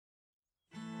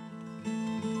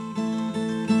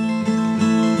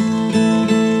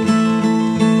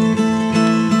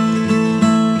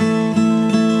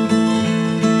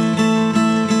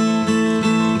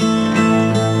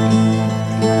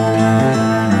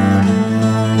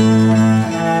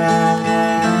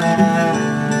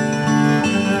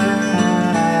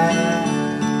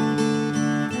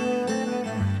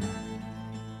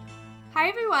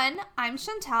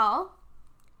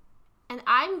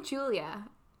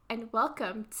and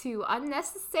welcome to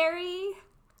Unnecessary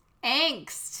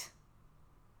Angst,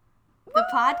 the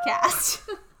podcast.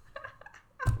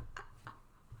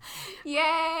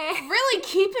 Yay! Really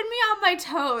keeping me on my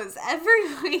toes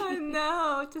every week. I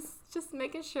know, just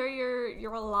making sure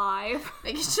you're alive.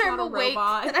 Making sure I'm Not a awake,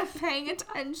 robot. that I'm paying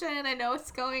attention, I know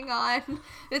what's going on.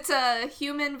 It's a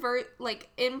human,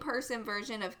 in-person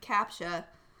version of CAPTCHA,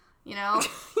 you know?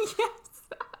 Yes.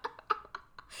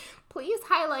 Please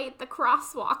highlight the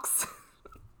crosswalks.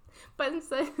 But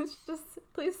instead, just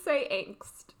please say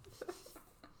angst.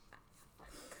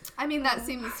 I mean, that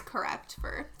seems correct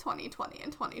for 2020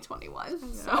 and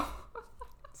 2021, so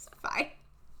it's fine.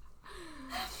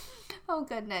 Oh,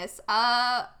 goodness.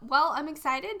 Well, I'm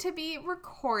excited to be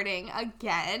recording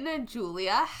again.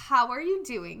 Julia, how are you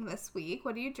doing this week?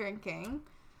 What are you drinking?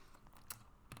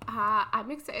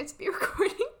 I'm excited to be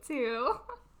recording too.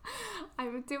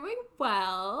 I'm doing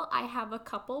well. I have a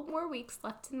couple more weeks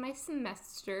left in my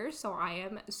semester, so I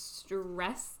am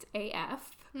stressed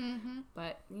AF. Mm-hmm.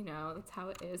 But, you know, that's how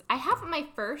it is. I have my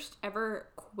first ever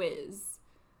quiz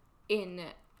in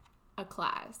a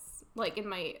class, like in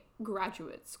my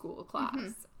graduate school class.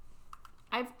 Mm-hmm.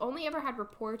 I've only ever had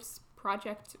reports,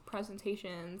 project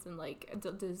presentations, and like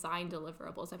design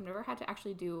deliverables. I've never had to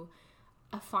actually do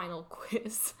a final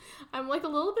quiz. I'm like a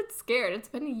little bit scared. It's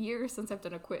been a year since I've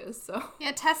done a quiz, so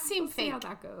Yeah, tests seem we'll see fake. how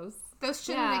that goes. Those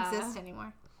shouldn't exist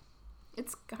anymore.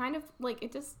 It's kind of like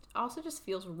it just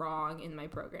feels wrong in my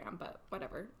program, but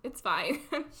whatever. It's fine.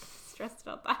 I'm stressed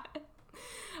about that.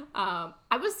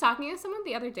 I was talking to someone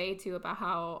the other day too about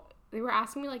how they were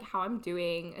asking me like how I'm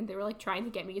doing, and they were like trying to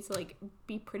get me to like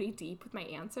be pretty deep with my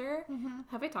answer. Mm-hmm.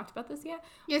 Have I talked about this yet?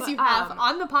 Yes, But, you have.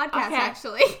 On the podcast, okay.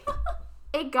 actually.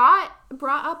 It got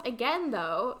brought up again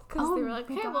thow, because they were like,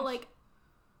 my "Okay, well, gosh.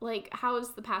 like how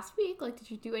was the past week? Like,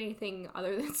 did you do anything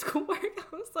other than schoolwork?"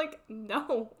 I was like,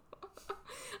 "No."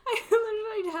 I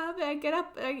literally have it. I get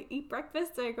up, I eat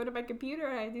breakfast, I go to my computer,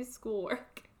 and I do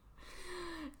schoolwork.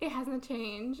 It hasn't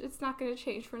changed. It's not going to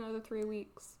change for another 3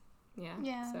 weeks.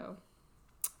 Yeah. So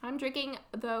I'm drinking,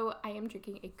 though I am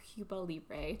drinking a Cuba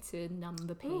Libre to numb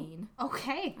the pain. Ooh,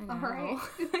 okay. I know. All right.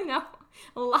 I know.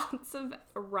 Lots of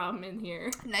rum in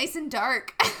here. Nice and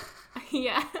dark.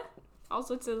 Yeah.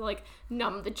 Also to like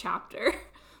numb the chapter.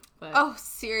 But Oh,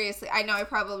 seriously. I know I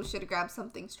probably should have grabbed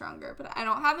something stronger, but I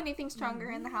don't have anything stronger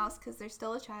in the house because there's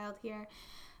still a child here.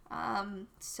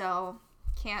 So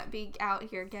can't be out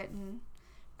here getting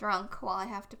drunk while I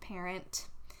have to parent.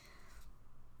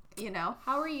 You know.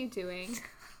 how are you doing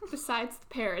besides the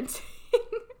parenting?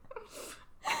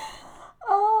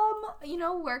 You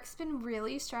know, work's been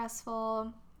really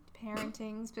stressful.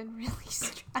 Parenting's been really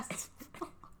stressful.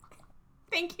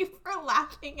 Thank you for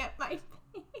laughing at my face.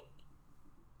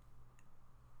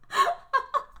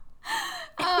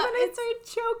 When I start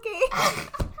choking.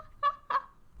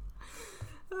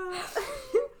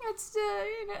 It's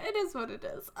you know, it is what it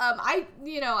is. I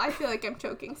feel like I'm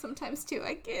choking sometimes too.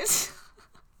 I guess.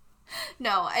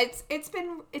 No, it's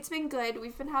been good.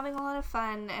 We've been having a lot of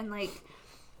fun and like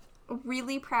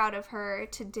really proud of her.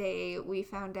 Today we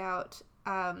found out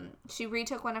she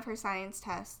retook one of her science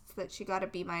tests that she got a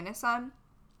B- on,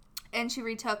 and she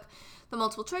retook the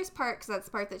multiple choice part because that's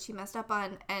the part that she messed up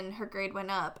on, and her grade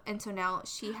went up, and so now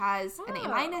she has an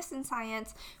A- in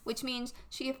science, which means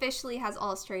she officially has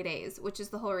all straight A's, which is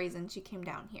the whole reason she came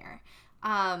down here.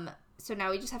 So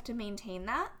now we just have to maintain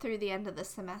that through the end of the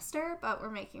semester, but we're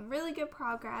making really good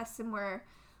progress, and we're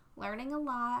learning a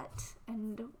lot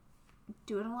and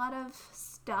doing a lot of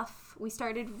stuff. We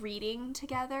started reading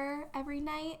together every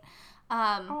night,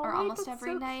 or almost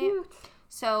every night. Cute.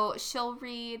 So she'll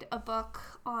read a book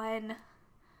on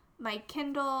my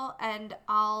Kindle, and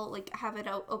I'll like have it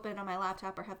open on my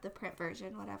laptop or have the print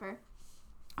version, whatever.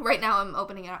 Right now I'm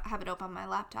have it open on my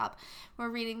laptop. We're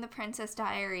reading The Princess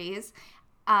Diaries,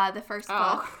 the first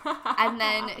book, and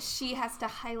then she has to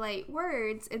highlight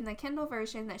words in the Kindle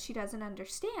version that she doesn't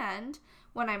understand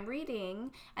when I'm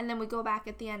reading, and then we go back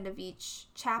at the end of each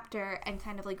chapter and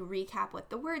kind of like recap what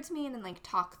the words mean and like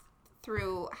talk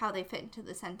through how they fit into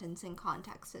the sentence and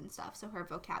context and stuff, so her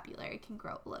vocabulary can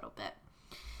grow a little bit.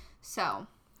 So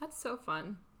That's so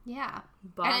fun. yeah,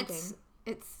 Bonding. and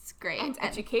it's great And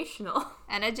educational.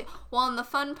 and and the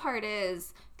fun part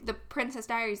is The Princess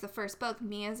Diaries, the first book.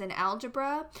 Mia's in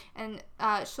algebra, and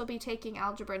she'll be taking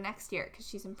algebra next year because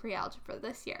she's in pre-algebra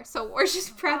this year. So we're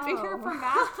just prepping her for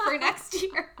math for next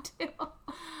year too.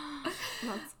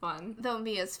 That's fun. Though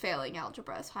Mia's failing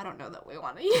algebra, so I don't know that we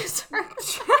want to use her.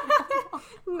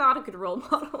 Not a good role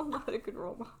model. Not a good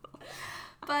role model.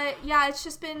 But yeah,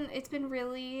 it's been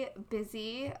really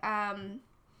busy.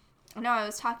 No, I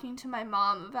was talking to my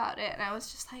mom about it, and I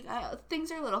was just like,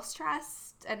 things are a little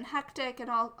stressed and hectic and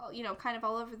all, kind of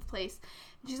all over the place.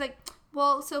 And she's like,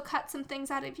 well, so cut some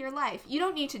things out of your life. You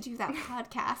don't need to do that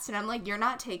podcast. And I'm like, you're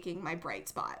not taking my bright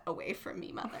spot away from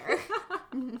me, Mother.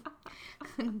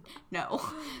 No,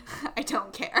 I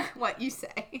don't care what you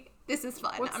say. This is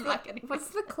fun. Not getting. What's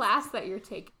the class that you're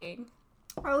taking?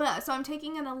 Oh, yeah. So I'm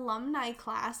taking an alumni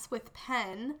class with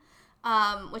Penn,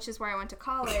 which is where I went to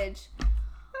college.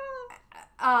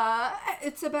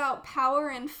 It's about power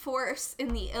and force in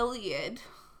the Iliad.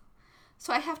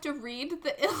 So I have to read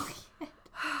the Iliad.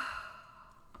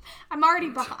 I'm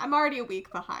already a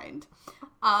week behind.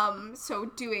 So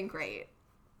doing great.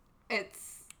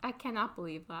 I cannot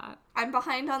believe that. I'm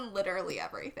behind on literally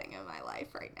everything in my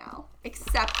life right now,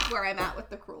 except where I'm at with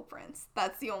The Cruel Prince.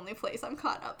 That's the only place I'm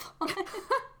caught up on.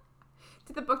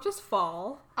 Did the book just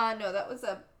fall? No, that was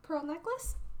a pearl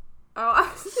necklace. Oh, I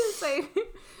was gonna say,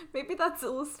 maybe that's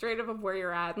illustrative of where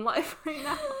you're at in life right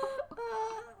now.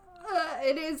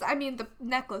 It is. I mean, the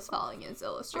necklace falling is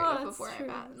illustrative of where true,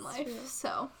 I'm at in life. True.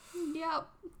 So, yeah,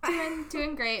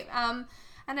 doing great. And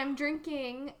I'm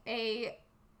drinking a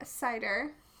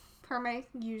cider, per my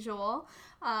usual.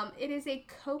 It is a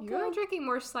cocoa. You've been drinking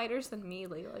more ciders than me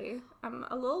lately. I'm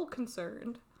a little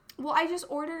concerned. Well, I just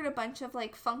ordered a bunch of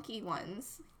funky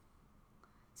ones.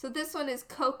 So this one is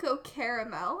cocoa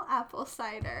caramel apple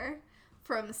cider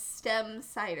from Stem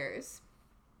Ciders.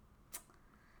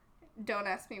 Don't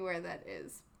ask me where that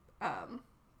is.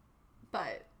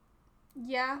 But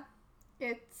yeah,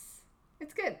 it's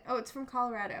good. Oh, it's from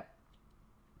Colorado.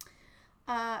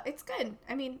 It's good.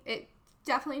 I mean, it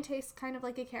definitely tastes kind of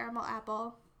like a caramel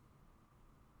apple.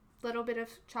 Little bit of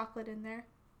chocolate in there.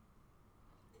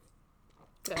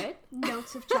 Good.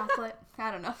 Notes of chocolate.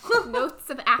 I don't know. Notes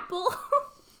of apple?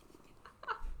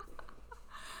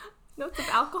 Notes of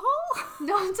alcohol?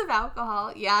 Notes of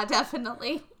alcohol. Yeah,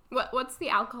 definitely. What's the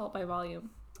alcohol by volume?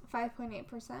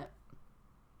 5.8%.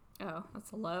 Oh,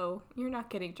 that's low. You're not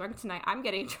getting drunk tonight. I'm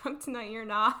getting drunk tonight. You're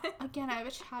not. Again, I have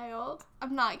a child.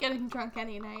 I'm not getting drunk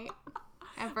any night.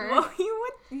 Ever. Well,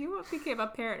 you became a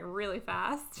parent really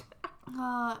fast.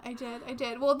 I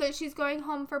did. Well, she's going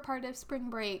home for part of spring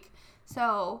break,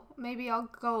 so maybe I'll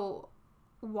go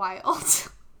wild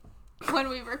when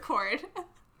we record.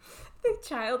 The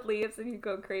child leaves and you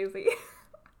go crazy.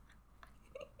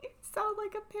 You sound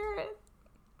like a parent.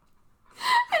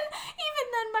 And even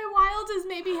then, my wild is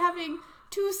maybe having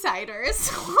 2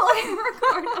 ciders while I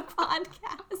record a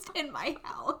podcast in my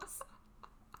house.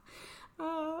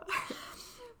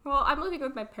 Well, I'm living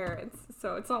with my parents,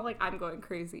 so it's not like I'm going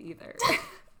crazy either.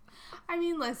 I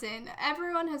mean, listen,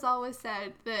 everyone has always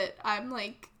said that I'm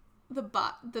like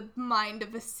the mind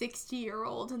of a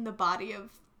 60-year-old and the body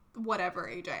of whatever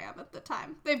age I am at the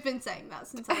time. They've been saying that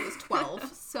since I was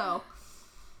 12, so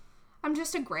I'm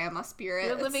just a grandma spirit.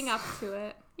 You're living up to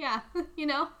it. Yeah,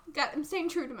 I'm staying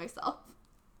true to myself.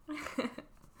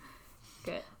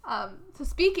 Good. So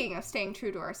speaking of staying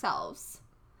true to ourselves,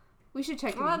 we should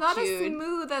check in with not Jude. as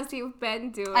smooth as you've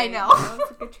been doing. I know.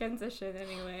 That's a good transition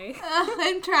anyway.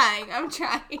 I'm trying.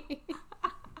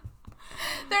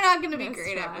 They're not going to be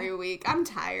great try. every week. I'm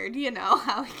tired. You know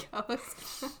how it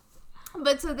goes.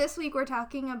 But so this week we're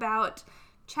talking about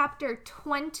chapter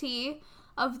 20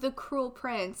 of The Cruel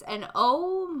Prince. And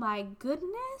oh my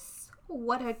goodness,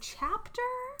 what a chapter.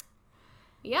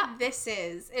 Yeah. This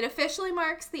is. It officially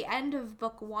marks the end of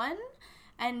book 1.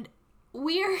 And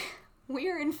we are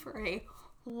in for a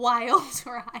wild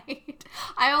ride.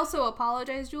 I also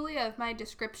apologize, Julia, if my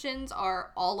descriptions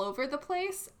are all over the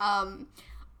place.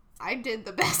 I did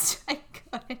the best I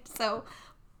could, so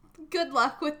good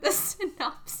luck with the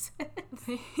synopsis.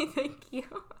 Thank you.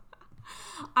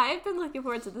 I've been looking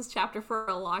forward to this chapter for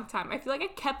a long time. I feel like I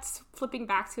kept flipping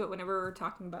back to it whenever we were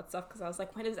talking about stuff because I was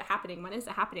like, when is it happening? When is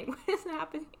it happening? When is it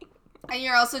happening? And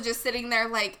you're also just sitting there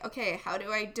like, okay, how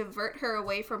do I divert her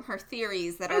away from her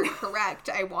theories that are correct?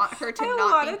 I want her to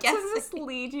not be guessing. I wanted to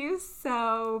mislead you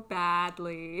so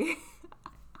badly.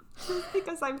 Just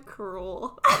because I'm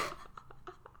cruel.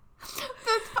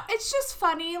 It's just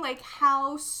funny, like,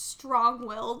 how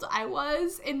strong-willed I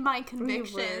was in my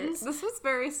convictions. This was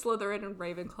very Slytherin and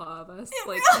Ravenclaw of us.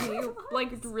 Like, you,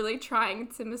 really trying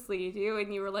to mislead you,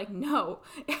 and you were like, no,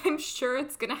 I'm sure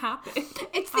it's gonna happen.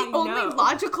 It's the only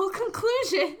logical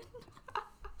conclusion.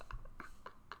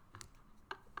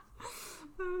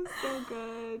 That was so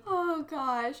good. Oh,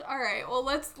 gosh. All right, well,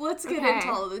 let's get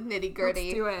into all the nitty-gritty.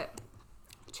 Let's do it.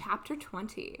 Chapter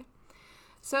 20.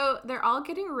 So they're all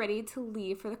getting ready to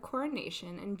leave for the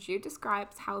coronation, and Jude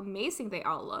describes how amazing they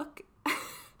all look.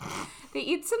 They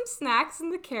eat some snacks in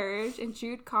the carriage, and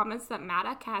Jude comments that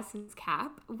Maddox has his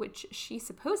cap, which she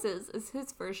supposes is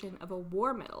his version of a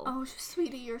war medal. Oh,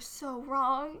 sweetie, you're so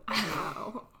wrong. I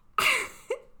know.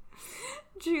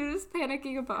 Jude is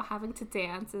panicking about having to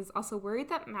dance and is also worried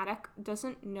that Maddox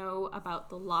doesn't know about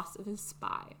the loss of his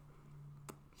spy.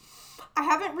 I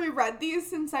haven't reread these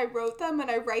since I wrote them, and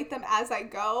I write them as I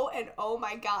go, and oh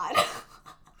my god.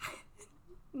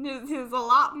 There's a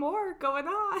lot more going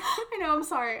on. I know, I'm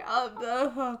sorry.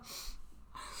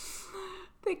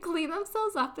 They clean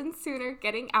themselves up and soon are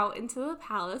getting out into the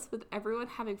palace with everyone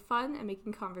having fun and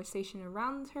making conversation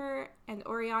around her, and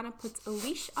Oriana puts a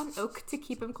leash on Oak to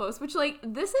keep him close, which, like,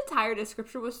 this entire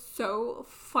description was so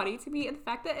funny to me, and the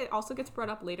fact that it also gets brought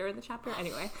up later in the chapter.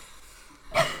 Anyway.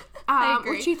 I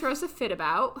agree. Which he throws a fit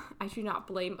about. I do not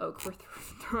blame Oak for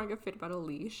throwing a fit about a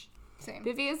leash. Same.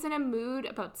 Vivi is in a mood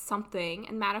about something,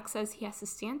 and Maddox says he has to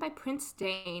stand by Prince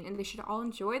Dane, and they should all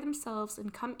enjoy themselves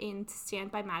and come in to stand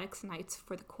by Maddox Knights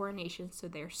for the coronation so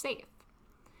they're safe.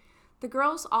 The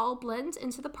girls all blend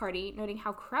into the party, noting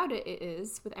how crowded it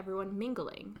is with everyone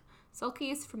mingling.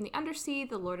 Sulky is from the Undersea,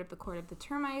 the Lord of the Court of the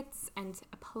Termites, and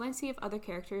plenty of other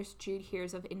characters Jude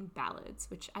hears of in ballads,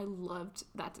 which I loved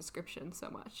that description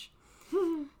so much.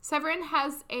 Severin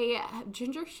has a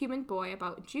ginger human boy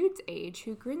about Jude's age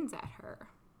who grins at her.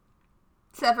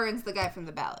 Severin's the guy from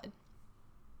the ballad.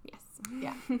 Yes.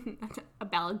 Yeah. A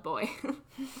ballad boy.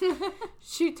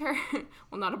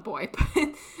 Well, not a boy,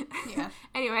 but yeah.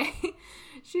 Anyway,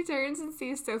 she turns and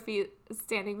sees Sophie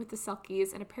standing with the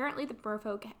Selkies, and apparently the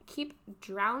merfolk keep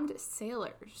drowned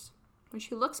sailors. When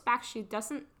she looks back, she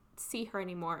doesn't see her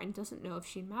anymore and doesn't know if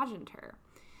she imagined her.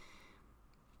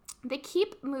 They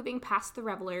keep moving past the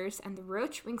revelers, and the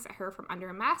roach winks at her from under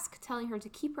a mask, telling her to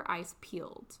keep her eyes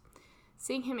peeled.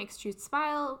 Seeing him makes Jude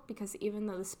smile, because even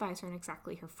though the spies aren't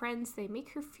exactly her friends, they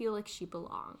make her feel like she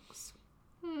belongs.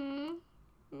 That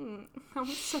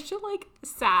was such a, like,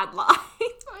 sad line.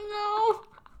 I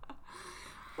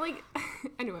know. Like,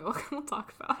 anyway, we'll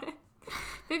talk about it.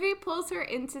 Vivi pulls her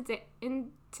into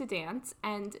dance,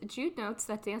 and Jude notes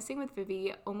that dancing with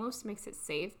Vivi almost makes it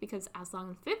safe, because as long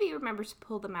as Vivi remembers to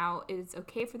pull them out, it is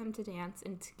okay for them to dance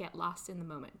and to get lost in the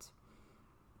moment.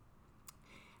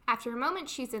 After a moment,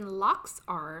 she's in Locke's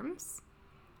arms.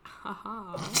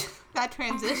 That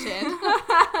transition.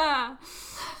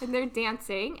 And they're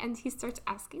dancing, and he starts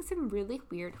asking some really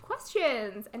weird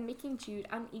questions and making Jude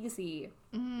uneasy.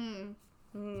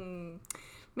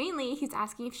 Mainly, he's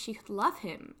asking if she could love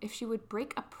him, if she would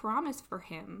break a promise for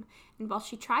him, and while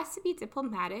she tries to be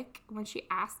diplomatic, when she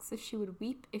asks if she would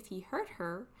weep if he hurt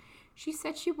her, she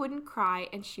said she wouldn't cry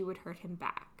and she would hurt him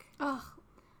back. Oh,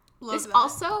 this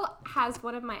also has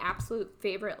one of my absolute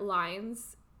favorite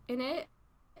lines in it,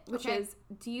 which is,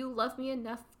 "Do you love me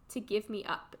enough to give me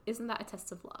up? Isn't that a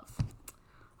test of love?"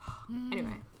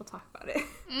 Anyway, we'll talk about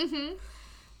it.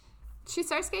 She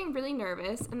starts getting really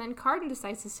nervous, and then Cardan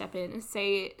decides to step in and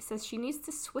says she needs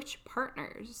to switch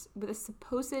partners with a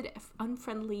supposed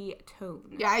unfriendly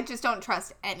tone. Yeah, I just don't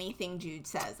trust anything Jude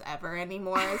says ever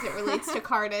anymore as it relates to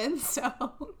Cardan,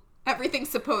 so everything's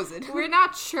supposed. We're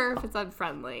not sure if it's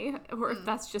unfriendly, or if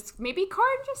that's just, maybe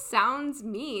Cardan just sounds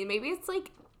mean. Maybe it's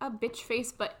like a bitch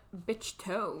face, but bitch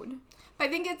tone. I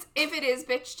think if it is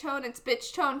bitch tone, it's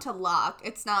bitch tone to Locke.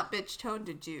 It's not bitch tone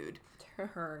to Jude. To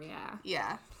her, yeah.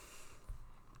 Yeah.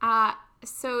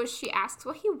 So she asks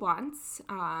what he wants,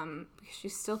 because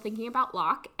she's still thinking about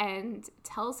Locke, and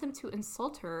tells him to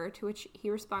insult her, to which he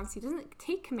responds he doesn't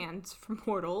take commands from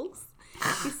mortals.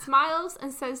 He smiles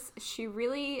and says she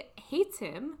really hates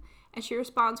him, and she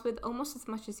responds with almost as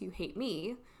much as you hate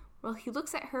me. Well, he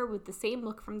looks at her with the same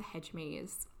look from the hedge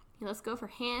maze. He lets go of her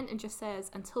hand and just says,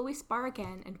 "Until we spar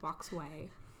again," and walks away.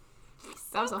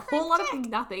 That was a whole lot of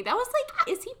nothing. That was like,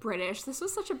 is he British? This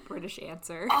was such a British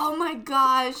answer. Oh my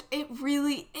gosh, it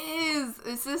really is.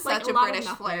 This is Like, such a lot of British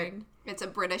nothing. flirt. It's a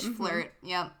British flirt.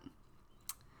 Yep.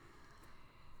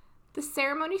 The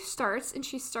ceremony starts, and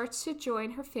she starts to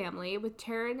join her family, with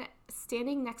Taryn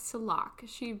standing next to Locke.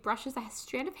 She brushes a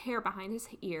strand of hair behind his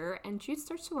ear, and Jude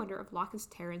starts to wonder if Locke is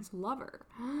Taryn's lover.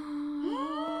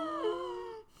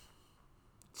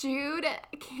 Jude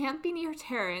can't be near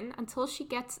Taryn until she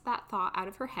gets that thought out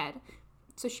of her head,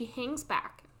 so she hangs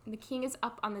back. The king is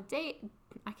up on the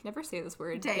I can never say this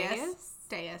word.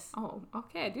 Dais. Oh,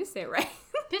 okay, I do say it right.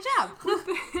 Good job.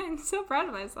 I'm so proud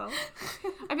of myself.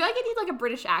 I feel like I need like a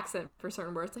British accent for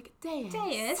certain words, like dais.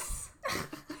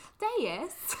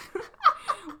 Dais.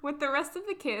 With the rest of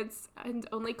the kids and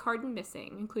only Cardan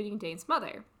missing, including Dane's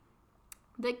mother.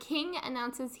 The king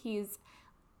announces he's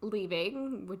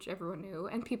leaving, which everyone knew,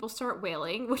 and people start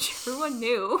wailing, which everyone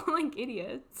knew, like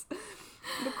idiots.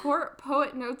 The court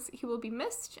poet notes he will be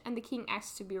missed, and the king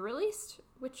asks to be released,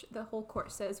 which the whole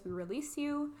court says, we release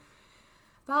you.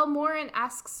 Valmorin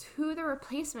asks who the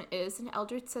replacement is, and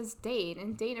Eldred says Dane,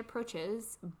 and Dane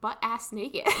approaches, butt-ass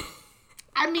naked.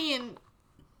 I mean,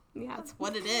 yeah, that's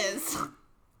what it is.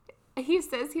 He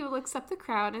says he will accept the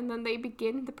crown, and then they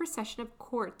begin the procession of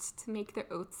courts to make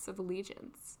their oaths of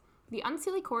allegiance. The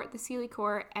Unseelie Court, the Seelie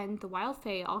Court, and the Wild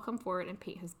Fae all come forward and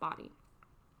paint his body.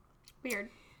 Weird.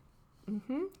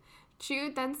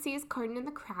 Jude then sees Cardan in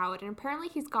the crowd, and apparently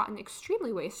he's gotten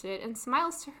extremely wasted and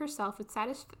smiles to herself with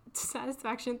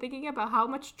satisfaction, thinking about how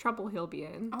much trouble he'll be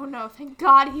in. Oh no, thank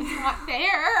God he's not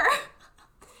there.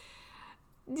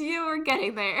 You were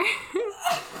getting there.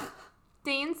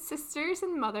 Dane's sisters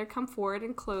and mother come forward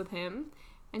and clothe him,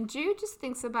 and Jude just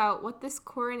thinks about what this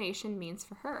coronation means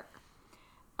for her.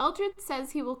 Eldred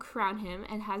says he will crown him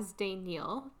and has Dane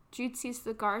kneel. Jude sees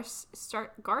the guards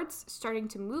starting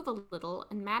to move a little,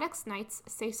 and Maddox Knights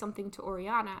say something to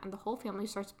Oriana, and the whole family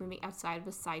starts moving outside of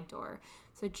a side door.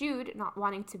 So Jude, not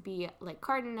wanting to be like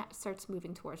Cardan, starts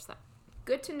moving towards them.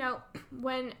 Good to note,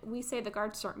 when we say the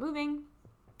guards start moving,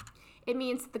 it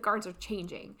means the guards are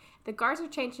changing. The guards are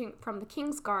changing from the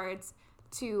king's guards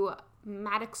to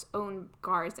Maddox's own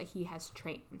guards that he has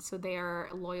trained. So they are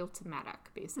loyal to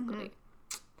Maddox, basically.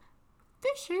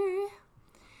 Fishy.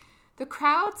 The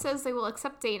crowd says they will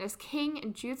accept Dane as king,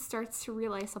 and Jude starts to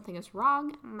realize something is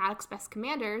wrong. Maddox's best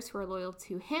commanders, who are loyal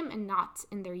to him and not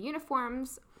in their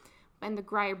uniforms, and the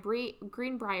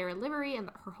Greenbrier livery and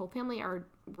her whole family are...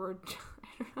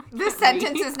 This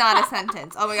sentence is not a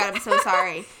sentence. Oh my God, I'm so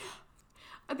sorry.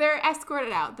 They're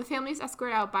escorted out. The family's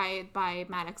escorted out by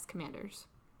Maddox commanders.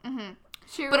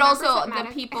 But also,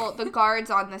 the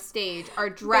guards on the stage are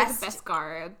dressed... They're the best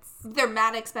guards. They're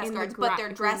Maddox's best guards, but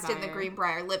they're dressed in the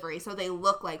Greenbrier livery, so they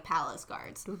look like palace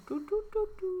guards.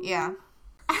 Yeah.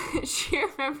 She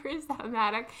remembers that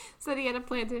Maddox said he had a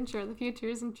plan to ensure the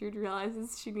futures, and Jude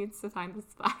realizes she needs to find the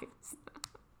spies.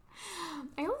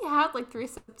 I only had like 3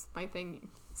 sips of my thing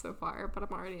so far, but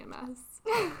I'm already a mess.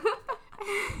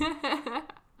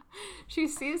 She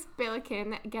sees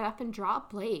Balakin get up and draw a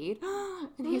blade,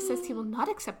 and he says he will not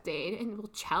accept Dane and will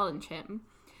challenge him.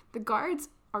 The guards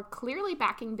are clearly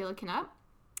backing Balakin up,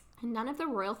 and none of the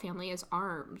royal family is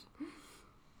armed.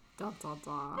 Da, da,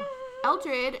 da.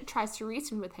 Eldred tries to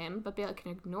reason with him, but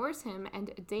Balakin ignores him,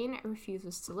 and Dane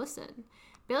refuses to listen.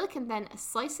 Balakin then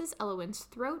slices Elowin's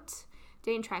throat.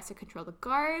 Dane tries to control the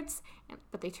guards,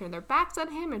 but they turn their backs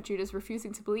on him, and Jude is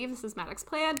refusing to believe this is Maddox's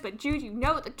plan. But Jude, you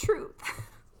know the truth.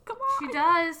 Come on. She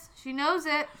does. She knows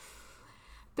it.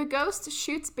 The ghost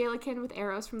shoots Balakin with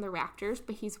arrows from the rafters,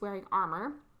 but he's wearing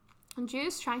armor. And Jude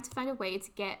is trying to find a way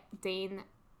to get Dane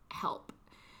help.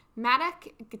 Maddox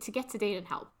gets to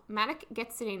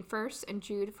Dane first, and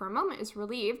Jude, for a moment, is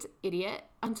relieved, idiot,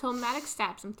 until Maddox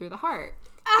stabs him through the heart.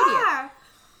 Ah!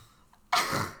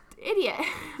 Idiot.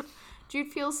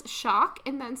 Jude feels shock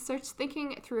and then starts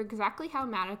thinking through exactly how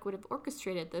Maddox would have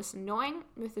orchestrated this, knowing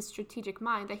with his strategic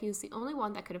mind that he was the only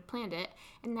one that could have planned it,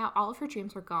 and now all of her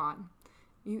dreams are gone.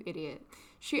 You idiot.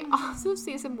 She also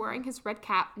sees him wearing his red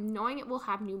cap, knowing it will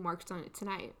have new marks on it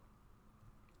tonight.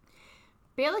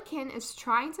 Balakin is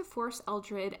trying to force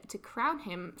Eldred to crown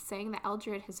him, saying that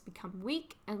Eldred has become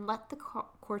weak and let the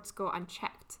courts go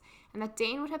unchecked, and that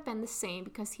Dane would have been the same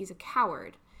because he's a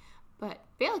coward. But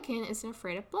Balakin isn't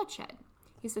afraid of bloodshed.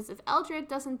 He says if Eldred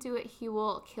doesn't do it, he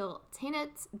will kill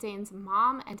Tanit, Dane's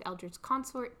mom, and Eldred's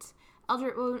consort.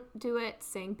 Eldred won't do it,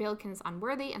 saying Balakin is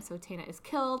unworthy, and so Tanit is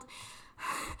killed.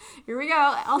 Here we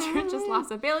go. Eldred just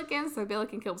lost a Balakin, so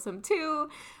Balakin kills him too.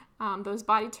 Those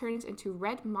body turns into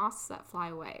red moths that fly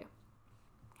away.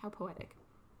 How poetic.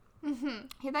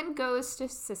 He then goes to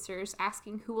his sisters,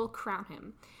 asking who will crown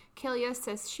him. Kalia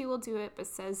says she will do it, but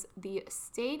says the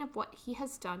stain of what he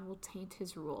has done will taint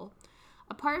his rule.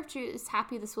 A part of Jude is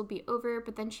happy this will be over,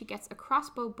 but then she gets a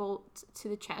crossbow bolt to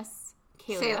the chest.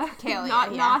 Kalia,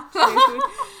 not Jude.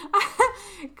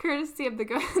 Courtesy of the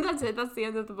ghost. That's it. That's the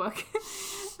end of the book.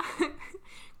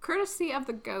 Courtesy of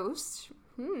the ghost.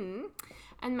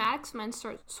 And Maddox's men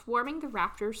start swarming the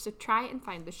rafters to try and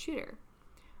find the shooter.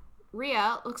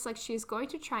 Rhea looks like she is going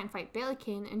to try and fight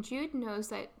Balakin, and Jude knows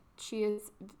that she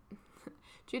is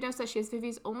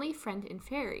Vivi's only friend in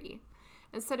Fairy.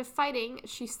 Instead of fighting,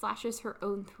 she slashes her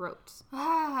own throat.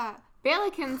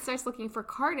 Balakin starts looking for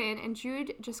Cardan, and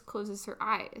Jude just closes her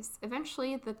eyes.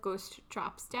 Eventually, the ghost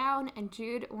drops down, and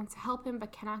Jude wants to help him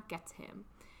but cannot get to him.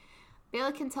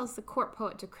 Balakin tells the court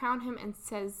poet to crown him and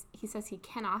says he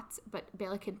cannot, but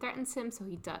Balakin threatens him, so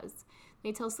he does. And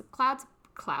he tells the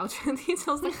Cloud. He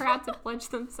tells the crowd to pledge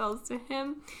themselves to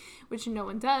him, which no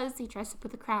one does. He tries to put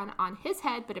the crown on his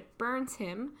head, but it burns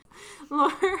him.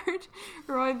 Lord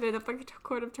Roivin of the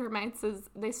Court of Termites says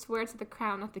they swear to the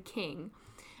crown, not the king,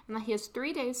 and that he has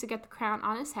 3 days to get the crown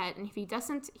on his head, and if he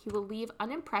doesn't, he will leave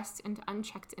unimpressed and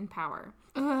unchecked in power.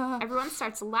 Everyone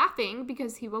starts laughing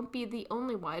because he won't be the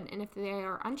only one, and if they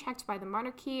are unchecked by the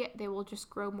monarchy, they will just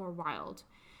grow more wild.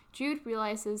 Jude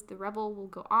realizes the rebel will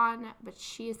go on, but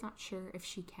she is not sure if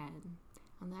she can.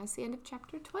 And that's the end of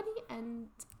chapter 20 and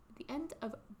the end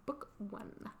of book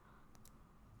 1.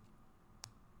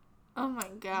 Oh my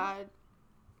god.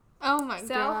 Oh my god.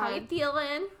 So, how you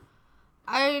feeling?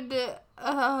 I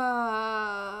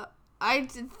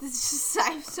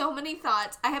have so many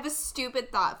thoughts. I have a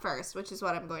stupid thought first, which is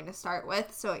what I'm going to start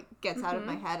with, so it gets out of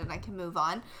my head and I can move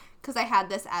on, because I had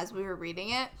this as we were reading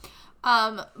it.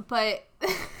 But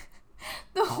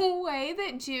the way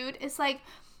that Jude is like,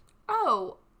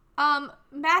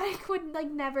 Madoc would, like,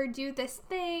 never do this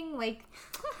thing. Like,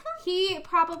 he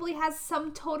probably has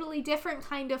some totally different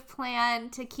kind of plan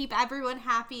to keep everyone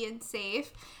happy and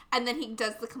safe. And then he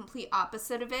does the complete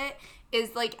opposite of it.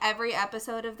 Is, like, every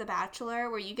episode of The Bachelor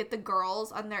where you get the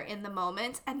girls and they're in the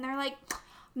moment and they're like,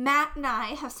 Matt and I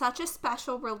have such a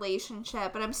special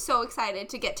relationship and I'm so excited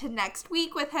to get to next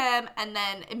week with him. And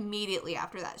then immediately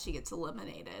after that, she gets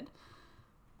eliminated.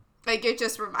 Like, it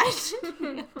just reminded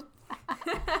me of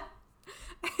that.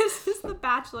 It's just The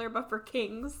Bachelor, but for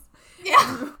kings.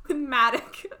 Yeah. With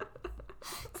Madoc.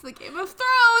 It's the Game of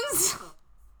Thrones.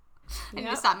 I need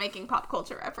Yep. to stop making pop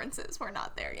culture references. We're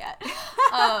not there yet.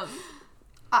 I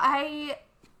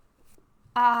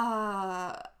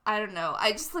don't know.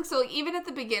 I just like, so like, even at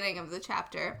the beginning of the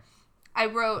chapter, I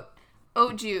wrote,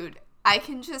 "Oh, Jude, I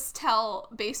can just tell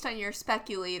based on your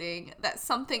speculating that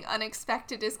something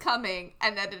unexpected is coming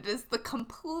and that it is the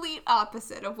complete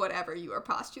opposite of whatever you are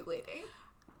postulating."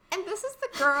 And this is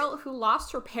the girl who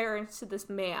lost her parents to this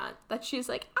man, that she's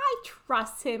like, I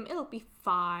trust him, it'll be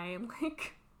fine.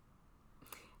 Like,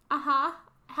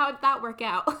 how'd that work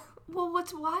out? Well,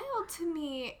 what's wild to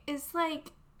me is,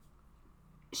 like,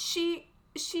 she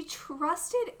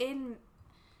trusted in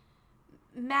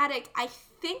Madoc. I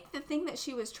think the thing that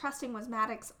she was trusting was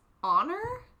Madoc's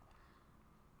honor.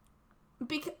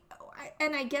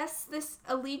 And I guess this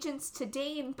allegiance to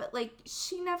Dane, but, like,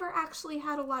 she never actually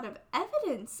had a lot of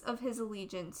evidence of his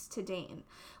allegiance to Dane.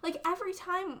 Like, every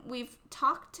time we've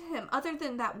talked to him, other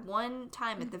than that one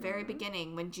time at the very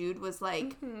beginning when Jude was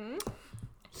like,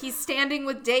 he's standing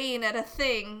with Dane at a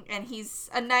thing, and he's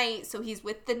a knight, so he's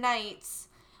with the knights.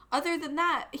 Other than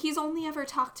that, he's only ever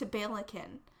talked to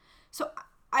Balakin. So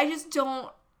I just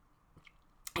don't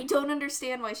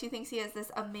understand why she thinks he has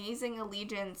this amazing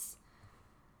allegiance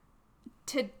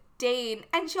to Dane,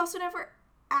 and she also never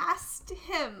asked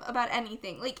him about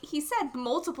anything. Like, he said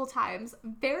multiple times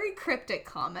very cryptic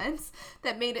comments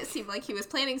that made it seem like he was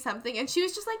planning something, and she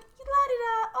was just like,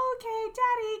 la-di-da, okay,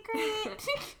 daddy,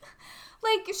 great.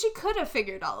 Like, she could have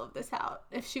figured all of this out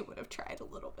if she would have tried a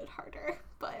little bit harder,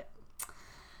 but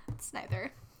it's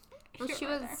neither. Well, she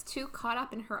was too caught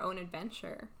up in her own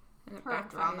adventure. And it her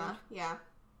backfired. drama, yeah.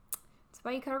 That's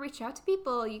why you gotta reach out to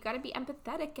people. You gotta be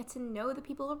empathetic. Get to know the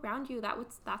people around you.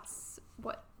 That's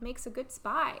what makes a good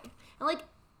spy. And, like,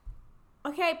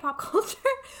 okay, pop culture,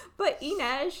 but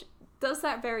Inej does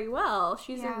that very well.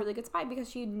 She's a really good spy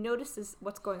because she notices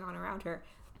what's going on around her.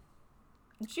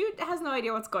 Jude has no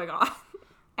idea what's going on.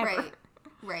 Ever.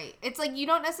 Right. It's like, you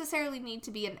don't necessarily need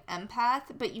to be an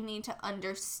empath, but you need to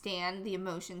understand the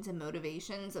emotions and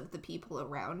motivations of the people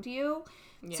around you.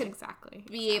 Yeah, to exactly.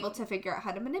 Be able to figure out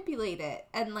how to manipulate it.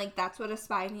 And, like, that's what a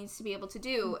spy needs to be able to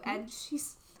do. Mm-hmm. And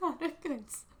she's not a good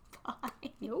spy.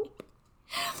 Nope.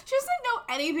 She doesn't know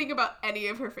anything about any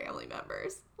of her family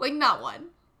members. Like, not one.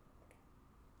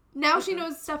 Now she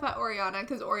knows stuff about Oriana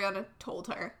because Oriana told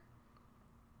her.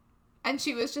 And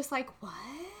she was just like, what?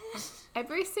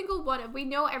 We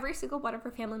know every single one of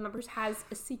her family members has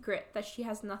a secret that she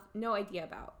has no idea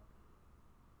about.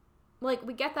 Like,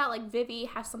 we get that, like, Vivi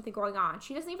has something going on.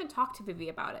 She doesn't even talk to Vivi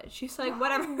about it. She's like,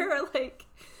 whatever, like...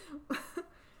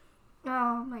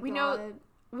 Oh, my God.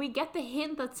 We get the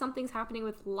hint that something's happening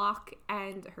with Locke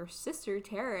and her sister,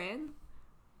 Taryn.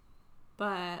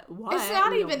 But what? It's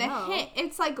not even a hint.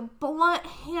 It's like a blunt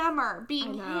hammer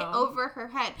being hit over her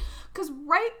head. Because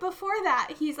right before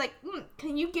that, he's like,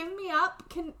 can you give me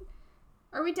up?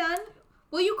 Are we done?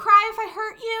 Will you cry if I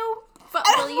hurt you? But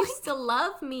will you still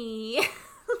love me?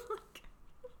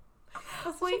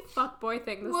 That's a fuckboy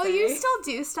thing to say. Will you still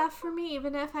do stuff for me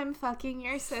even if I'm fucking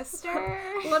your sister?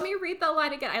 Let me read that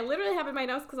line again. I literally have it in my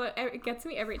notes because it gets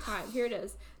me every time. Here it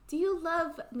is. do you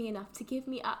love me enough to give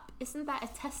me up? Isn't that a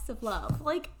test of love?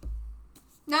 Like,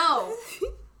 no,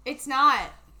 it's not.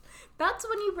 That's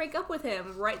when you break up with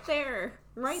him. Right there.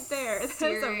 Right there. That's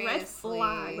a red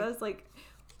flag. That's like,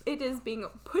 it is being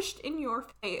pushed in your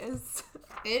face.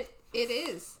 It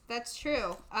is. That's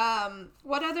true.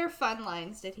 What other fun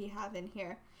lines did he have in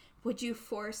here? Would you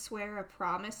forswear a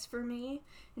promise for me?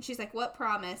 And she's like, what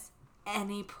promise?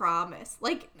 Any promise.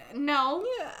 Like, no.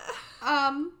 Yeah.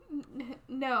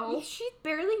 No. She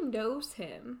barely knows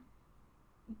him.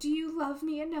 Do you love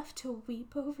me enough to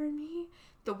weep over me?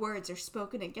 The words are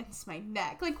spoken against my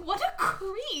neck. Like, what a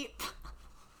creep.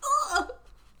 Ugh.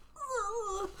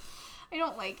 Ugh. I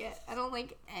don't like it. I don't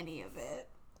like any of it.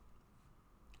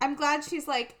 I'm glad she's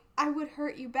like, I would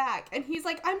hurt you back. And he's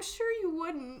like, I'm sure you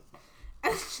wouldn't.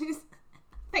 And she's,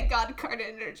 thank God Carter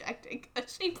interjecting,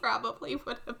 because she probably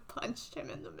would have punched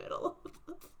him in the middle of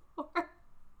the floor.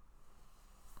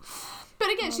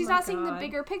 But again, she's not seeing the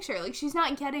bigger picture. Like, she's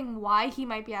not getting why he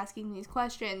might be asking these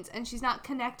questions, and she's not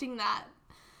connecting that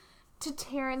to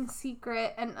Taryn's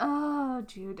secret. And, oh,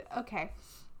 Jude. Okay.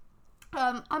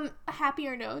 On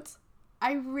happier notes,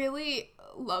 I really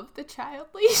love the child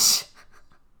leash.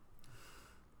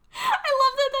 I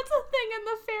love that that's a thing in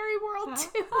the fairy world,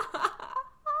 too.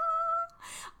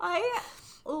 I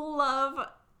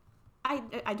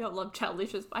don't love child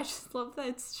leashes, but I just love that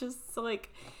it's just,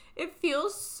 like, it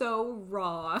feels so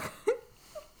wrong.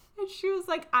 And she was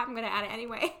like, I'm gonna add it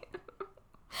anyway.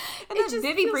 And then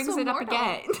Vivi brings it up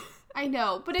again. I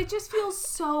know, but it just feels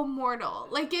so mortal.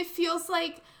 Like, it feels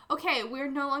like, okay,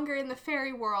 we're no longer in the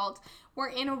fairy world. We're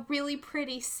in a really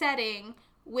pretty setting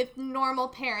with normal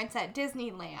parents at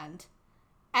Disneyland.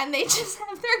 And they just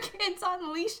have their kids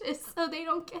on leashes so they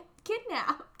don't get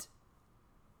kidnapped.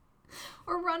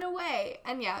 Or run away.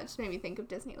 And yeah, it just made me think of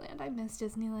Disneyland. I miss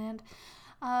Disneyland.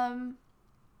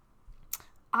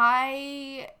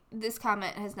 This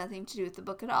comment has nothing to do with the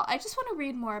book at all. I just want to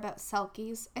read more about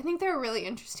Selkies. I think they're a really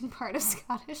interesting part of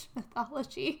Scottish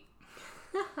mythology.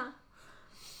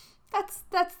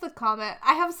 That's the comment.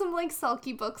 I have some, like,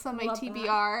 Selkie books on my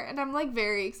TBR, and I'm, like,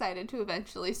 very excited to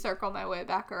eventually circle my way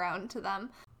back around to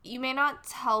them. You may not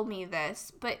tell me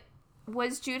this, but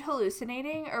was Jude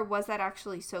hallucinating, or was that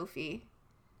actually Sophie?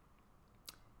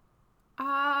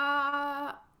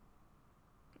 I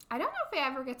don't know if it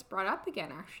ever gets brought up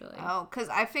again, actually. Oh, because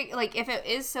I think, like, if it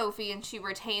is Sophie and she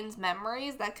retains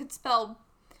memories, that could spell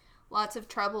lots of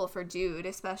trouble for Jude,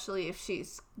 especially if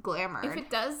she's glamoured. If it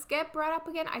does get brought up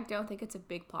again, I don't think it's a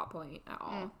big plot point at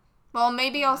all. Well,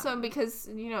 maybe also because,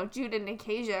 you know, Jude and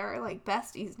Nicasia are, like,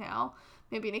 besties now.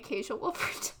 Maybe Nicasia will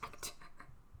protect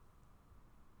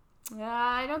her.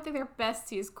 I don't think they're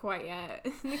besties quite yet.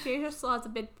 Nicasia still has a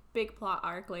big plot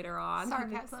arc later on.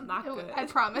 Sarcasm. Not good. I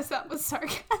promise that was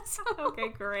sarcasm. Okay,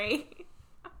 great.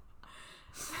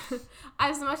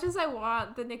 As much as I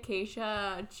want the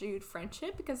Nicasia-Jude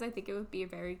friendship, because I think it would be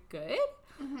very good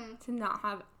to not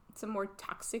have some more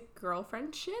toxic girl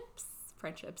friendships,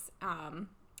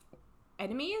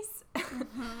 enemies.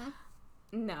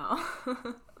 No.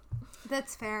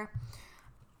 That's fair.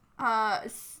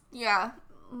 Yeah,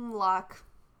 Locke.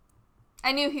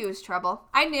 I knew he was trouble.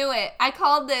 I knew it. I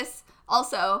called this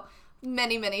also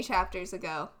many, many chapters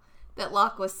ago, that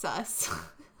Locke was sus.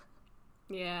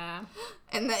 Yeah.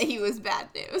 And that he was bad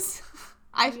news.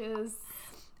 I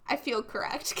feel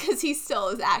correct, because he still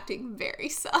is acting very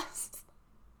sus.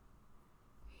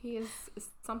 He is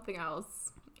something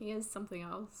else. He is something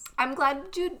else. I'm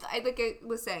glad Jude, like I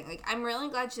was saying, like, I'm really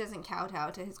glad she doesn't kowtow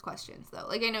to his questions, though.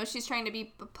 Like, I know she's trying to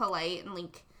be polite and,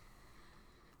 like,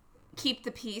 keep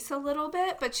the peace a little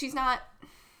bit, but she's not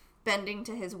bending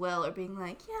to his will or being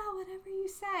like, yeah, whatever you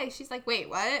say. She's like, wait,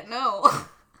 what? No.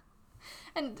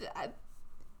 And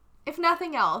if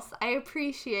nothing else, I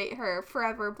appreciate her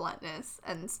forever bluntness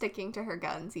and sticking to her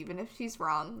guns, even if she's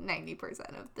wrong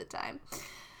 90% of the time.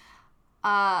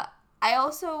 I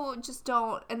also just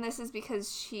don't, and this is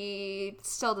because she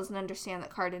still doesn't understand that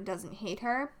Cardan doesn't hate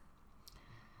her,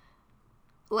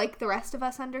 like the rest of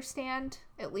us understand,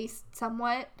 at least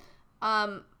somewhat.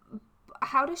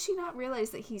 How does she not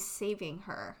realize that he's saving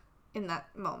her in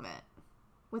that moment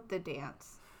with the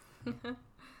dance?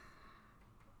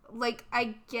 Like,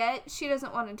 I get she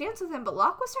doesn't want to dance with him, but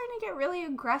Locke was starting to get really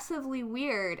aggressively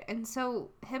weird, and so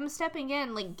him stepping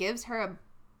in, like, gives her a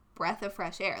breath of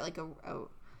fresh air, like a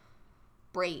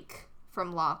break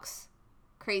from Locke's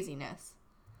craziness.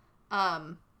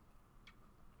 Because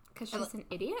she's an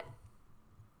idiot?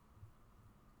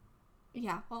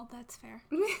 Yeah, well, that's fair.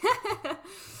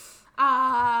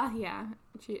 Yeah.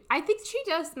 I think she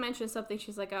does mention something.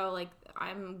 She's like, oh, like,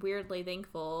 I'm weirdly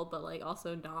thankful, but, like,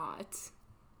 also not.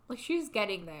 Like, she's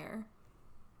getting there.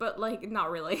 But, like, not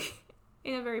really.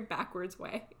 In a very backwards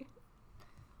way.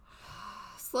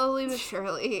 Slowly but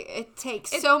surely. It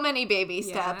takes so many baby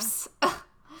steps.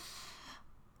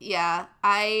 Yeah,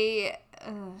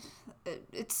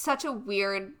 it's such a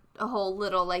weird, whole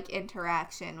little, like,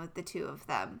 interaction with the two of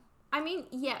them. I mean,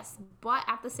 yes, but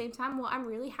at the same time, what I'm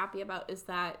really happy about is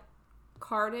that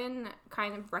Cardan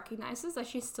kind of recognizes that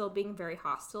she's still being very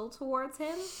hostile towards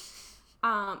him,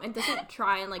 and doesn't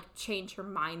try and, like, change her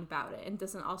mind about it, and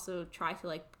doesn't also try to,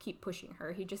 like, keep pushing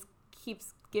her. He just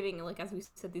keeps giving, like, as we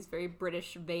said, these very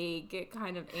British, vague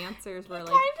kind of answers where,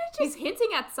 like, he's hinting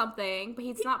at something, but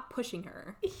he's not pushing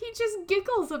her. He just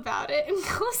giggles about it and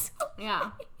goes away.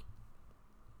 Yeah.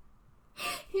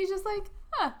 He's just like,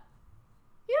 huh,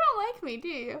 you don't like me, do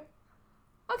you?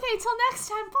 Okay, till next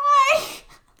time,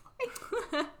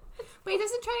 bye! But he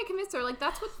doesn't try to convince her. Like,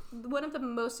 that's what one of the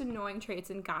most annoying traits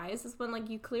in guys is when,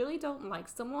 like, you clearly don't like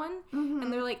someone,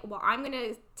 and they're like, well, I'm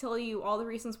gonna tell you all the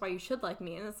reasons why you should like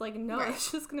me. And it's like, no,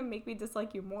 it's just gonna make me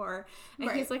dislike you more.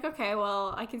 And he's like, okay,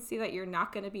 well, I can see that you're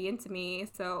not gonna be into me,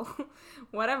 so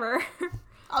whatever.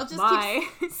 I'll just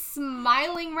keep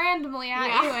smiling randomly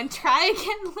at you and try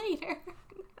again later.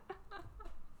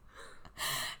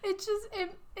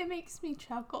 It makes me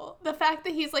chuckle. The fact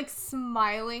that he's, like,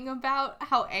 smiling about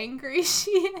how angry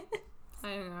she is.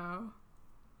 I know.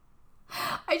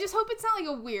 I just hope it's not, like,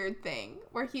 a weird thing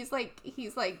where he's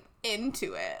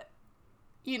into it.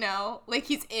 You know? Like,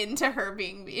 he's into her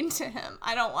being mean to him.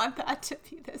 I don't want that to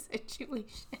be the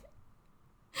situation.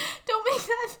 Don't make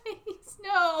that face.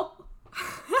 No.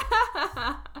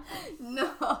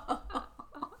 No.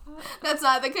 That's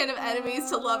not the kind of enemies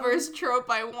to lovers trope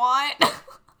I want.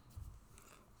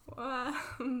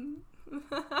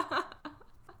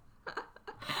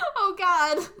 Oh,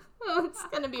 God. Oh, it's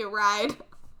gonna be a ride.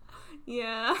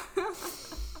 Yeah.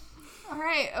 All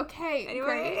right. Okay.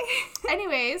 Anyway. Great.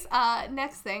 Anyways,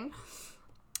 next thing.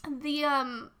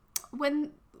 The,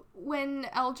 when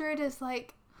Eldred is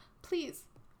like, please,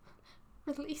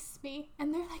 release me.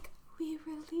 And they're like, we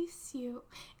release you.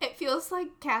 It feels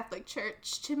like Catholic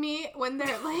Church to me when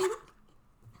they're like,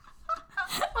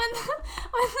 when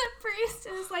the priest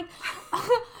is like,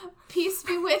 peace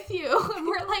be with you, and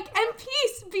we're like, and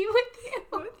peace be with you.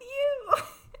 With you.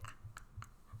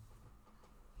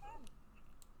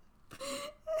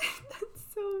 That's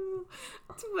so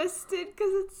twisted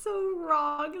because it's so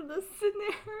wrong in this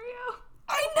scenario.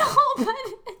 I know, but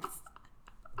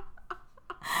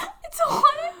it's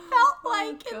what it felt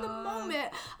like in the moment.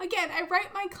 Again, I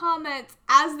write my comments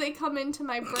as they come into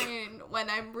my brain when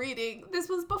I'm reading. This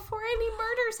was before any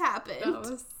murders happened. That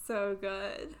was so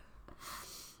good.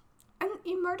 And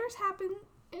murders happen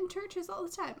in churches all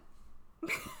the time.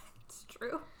 It's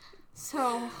true.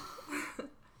 So,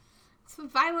 it's a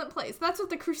violent place. That's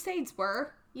what the Crusades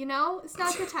were, you know? It's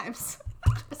not good times.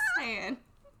 Just saying.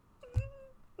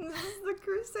 This is the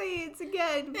Crusades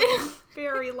again.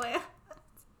 Fairyland.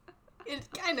 It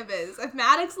kind of is. If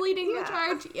Maddox leading the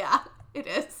charge, yeah, it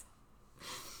is.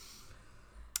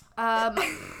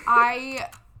 I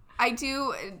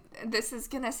do, this is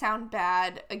gonna sound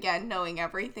bad, again, knowing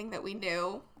everything that we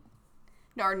knew,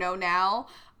 or know now,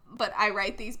 but I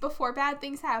write these before bad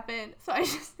things happen, so I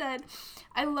just said,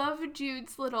 I love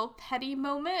Jude's little petty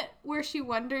moment where she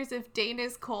wonders if Dane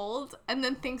is cold, and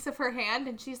then thinks of her hand,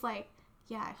 and she's like,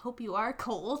 yeah, I hope you are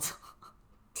cold.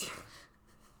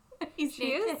 She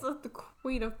is the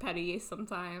queen of petty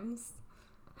sometimes.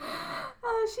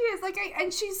 Oh, she is. Like,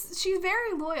 and she's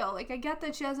very loyal. Like, I get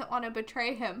that she doesn't want to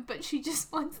betray him, but she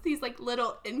just wants these, like,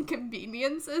 little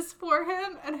inconveniences for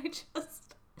him, and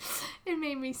it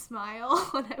made me smile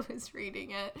when I was reading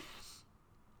it.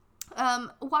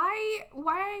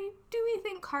 Why do we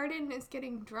think Cardan is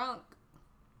getting drunk?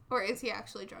 Or is he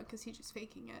actually drunk? Is he just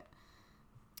faking it?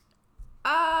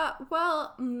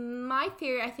 Well, my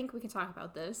theory, I think we can talk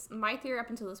about this. My theory up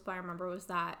until this point, I remember, was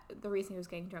that the reason he was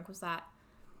getting drunk was that,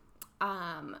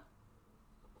 I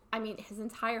mean, his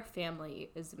entire family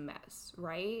is a mess,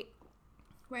 right?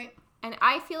 Right. And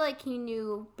I feel like he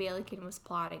knew Balakin was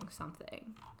plotting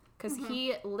something. Because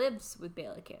he lives with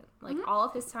Balakin. Like, all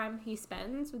of his time he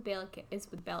spends with Balakin is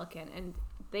with Balakin. And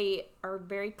they are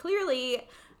very clearly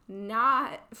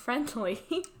not friendly.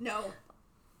 No.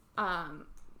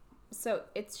 So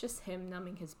it's just him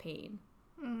numbing his pain.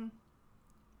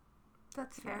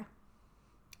 That's fair.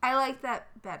 I like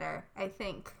that better, I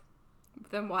think.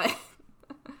 Then what?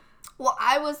 Well,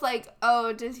 I was like,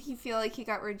 oh, does he feel like he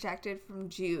got rejected from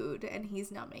Jude and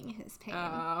he's numbing his pain?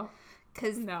 Oh.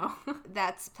 Because no.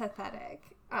 that's pathetic.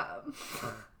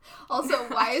 Also,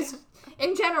 why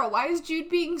is Jude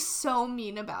being so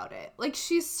mean about it? Like,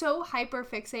 she's so hyper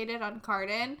fixated on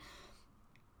Cardan.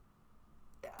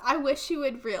 I wish she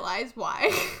would realize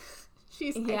why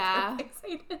she's hyper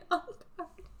fixated on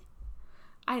Cardan.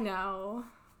 I know.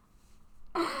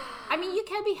 I mean, you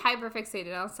can be hyper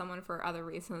fixated on someone for other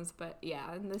reasons, but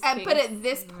yeah, in this case, but at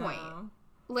this point, no.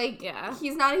 like,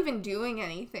 he's not even doing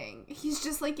anything. He's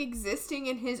just, like, existing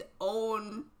in his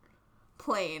own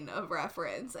plane of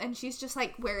reference, and she's just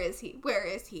like, where is he? Where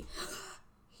is he?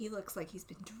 He looks like he's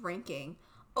been drinking.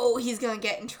 Oh, he's gonna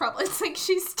get in trouble. It's like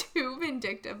she's too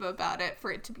vindictive about it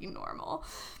for it to be normal.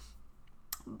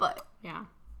 But yeah.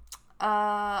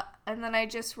 And then I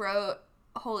just wrote,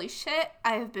 holy shit,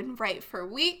 I have been right for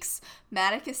weeks.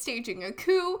 Madoc is staging a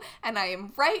coup, and I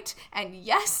am right. And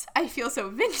yes, I feel so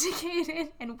vindicated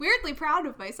and weirdly proud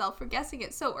of myself for guessing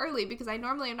it so early, because I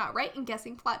normally am not right in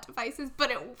guessing plot devices, but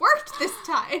it worked this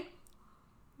time.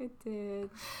 It did.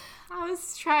 I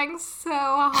was trying so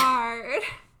hard.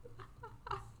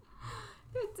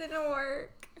 It didn't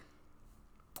work.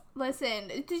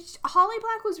 Listen, Holly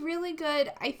Black was really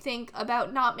good, I think,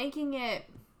 about not making it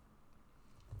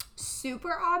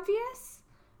super obvious,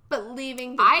 but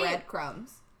leaving the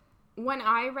breadcrumbs. When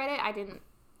I read it,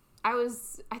 I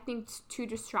was, I think, too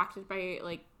distracted by,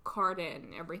 like, Cardan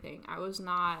and everything. I was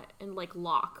not, and, like,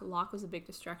 Locke. Locke was a big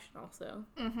distraction also.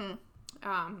 Mm-hmm.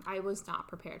 I was not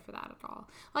prepared for that at all.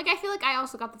 Like, I feel like I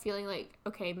also got the feeling, like,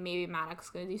 okay, maybe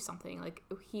Madoc's gonna do something. Like,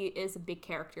 he is a big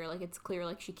character. Like, it's clear,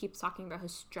 like, she keeps talking about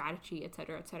his strategy,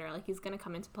 etc., etc. Like, he's gonna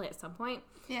come into play at some point.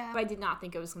 Yeah. But I did not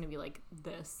think it was gonna be, like,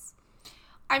 this.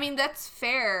 I mean, that's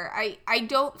fair. I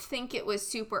don't think it was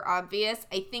super obvious.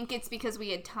 I think it's because we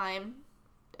had time,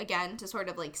 again, to sort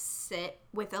of, like, sit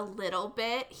with a little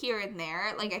bit here and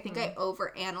there. Like, I think I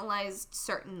overanalyzed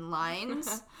certain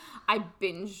lines. I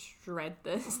binge read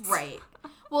this. Right.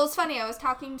 Well, it's funny. I was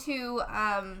talking to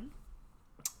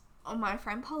my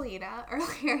friend Paulina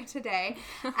earlier today,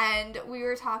 and we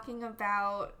were talking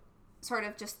about sort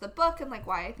of just the book and, like,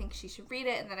 why I think she should read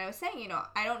it. And then I was saying, you know,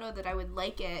 I don't know that I would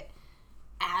like it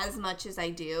as much as I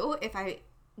do if I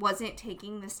wasn't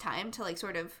taking this time to, like,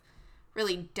 sort of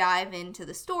really dive into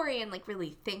the story and, like,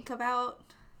 really think about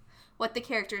what the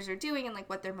characters are doing and, like,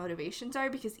 what their motivations are,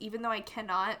 because even though I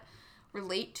cannot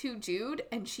relate to Jude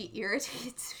and she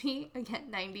irritates me,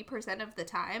 again, 90% of the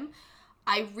time,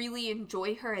 I really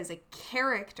enjoy her as a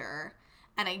character,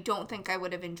 and I don't think I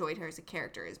would have enjoyed her as a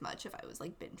character as much if I was,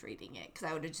 like, binge reading it, because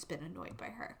I would have just been annoyed by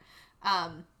her.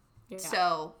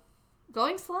 So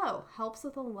going slow helps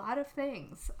with a lot of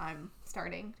things, I'm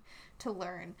starting to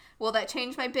learn. Will that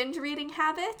change my binge reading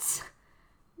habits?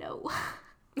 No.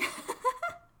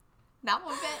 Not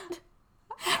one bit.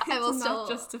 I will not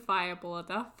justifiable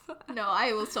enough. No,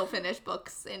 I will still finish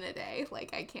books in a day.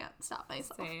 Like, I can't stop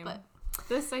myself. Same. But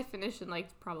this I finished in,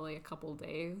 like, probably a couple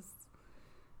days.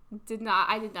 I did not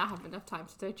have enough time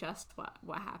to digest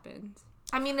what happened.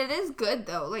 I mean, it is good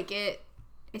though. Like,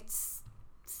 it's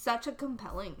such a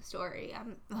compelling story.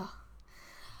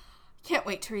 Can't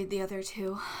wait to read the other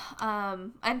two.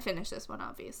 And finish this one,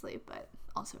 obviously, but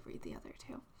also read the other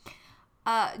two.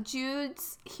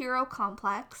 Jude's hero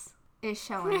complex is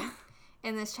showing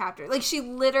in this chapter. Like, she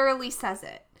literally says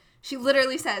it. She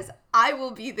literally says, I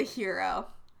will be the hero.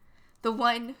 The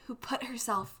one who put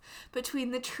herself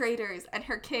between the traitors and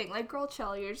her king. Like, girl,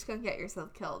 chill. You're just gonna get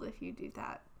yourself killed if you do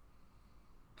that.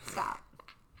 Stop.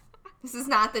 This is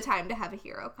not the time to have a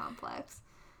hero complex.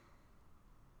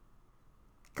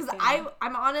 Because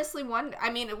I'm honestly wondering,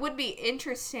 I mean, it would be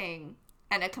interesting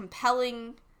and a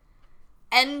compelling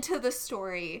end to the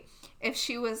story if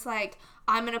she was like,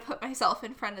 I'm going to put myself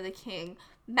in front of the king.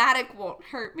 Madoc won't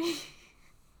hurt me.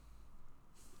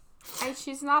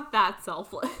 She's not that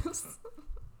selfless.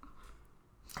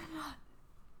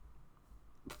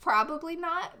 Probably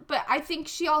not, but I think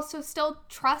she also still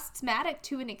trusts Madoc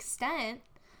to an extent.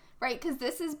 Right, because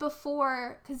this is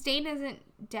before, because Dane isn't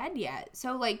dead yet.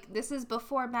 So, like, this is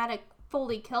before Madoc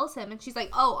fully kills him. And she's like,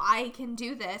 oh, I can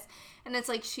do this. And it's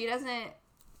like, she doesn't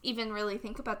even really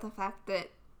think about the fact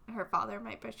that her father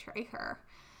might betray her.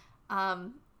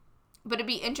 But it'd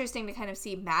be interesting to kind of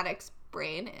see Madoc's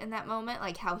brain in that moment.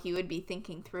 Like, how he would be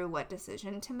thinking through what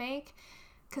decision to make.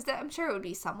 Because I'm sure it would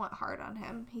be somewhat hard on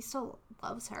him. He still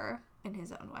loves her in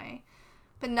his own way.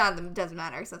 But none of them doesn't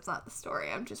matter because that's not the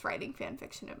story. I'm just writing fan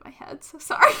fiction in my head, so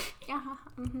sorry. Yeah.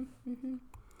 Mm-hmm, mm-hmm.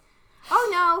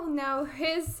 Oh, no.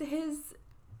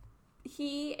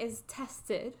 He is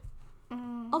tested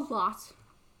a lot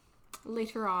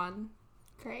later on.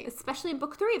 Great. Especially in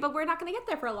book 3, but we're not going to get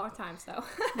there for a long time, so.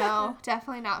 No,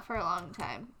 definitely not for a long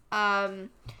time.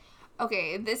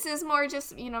 Okay, this is more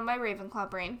just, my Ravenclaw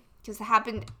brain. Because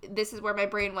this is where my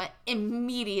brain went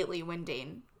immediately when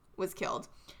Dane was killed.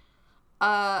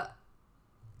 Does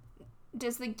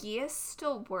the Geas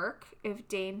still work if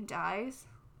Dane dies?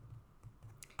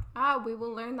 We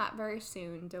will learn that very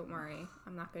soon. Don't worry.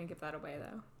 I'm not going to give that away,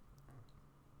 though.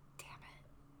 Damn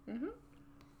it. Mm-hmm.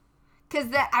 Because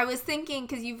I was thinking,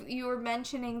 because you were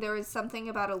mentioning there was something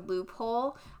about a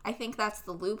loophole. I think that's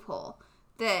the loophole.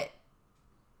 That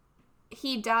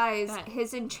he dies,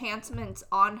 his enchantments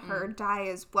on her die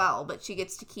as well, but she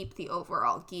gets to keep the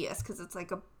overall Geas because it's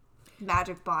like a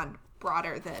magic bond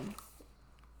broader than...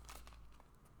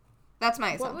 That's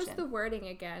my assumption. What was the wording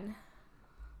again?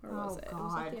 Or was it? God. It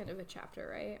was at the end of a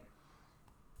chapter, right?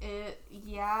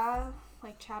 Yeah,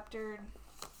 like chapter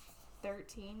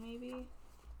 13 maybe?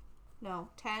 No,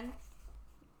 10?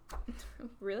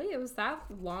 Really? It was that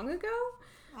long ago?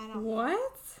 I don't know.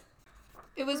 What?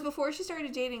 It was before she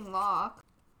started dating Locke.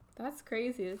 That's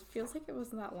crazy. It feels like it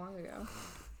wasn't that long ago.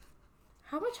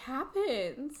 How much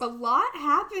happens? A lot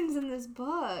happens in this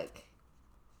book.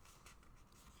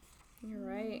 You're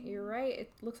right.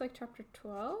 It looks like chapter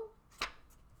 12?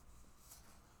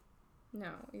 No,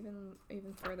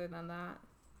 even further than that.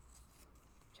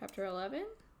 Chapter 11?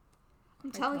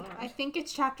 I'm telling you, I think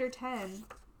it's chapter 10.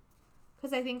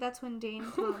 Because I think that's when Dane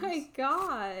comes. Oh my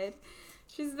god.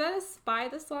 She's been a spy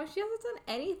this long. She hasn't done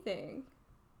anything.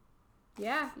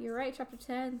 Yeah, you're right. Chapter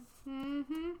 10.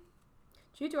 Mm-hmm.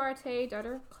 Jude Duarte,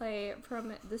 daughter of Clay,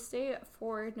 from this day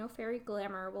forward, no fairy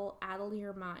glamour will addle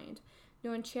your mind.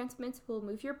 No enchantments will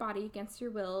move your body against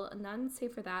your will, none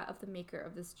save for that of the maker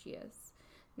of this Geas.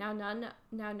 Now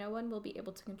no one will be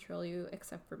able to control you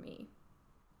except for me.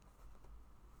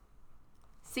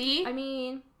 See? I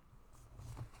mean...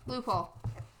 Loophole.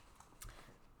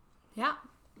 Yeah.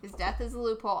 His death is a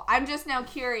loophole. I'm just now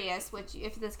curious, which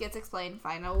if this gets explained,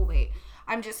 fine, I will wait.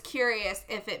 I'm just curious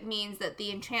if it means that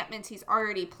the enchantments he's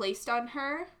already placed on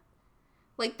her,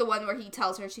 like the one where he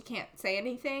tells her she can't say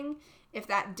anything, if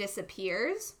that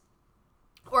disappears,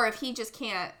 or if he just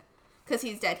can't, because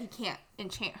he's dead, he can't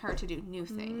enchant her to do new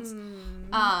things.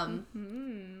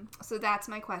 So that's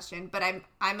my question. But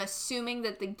I'm assuming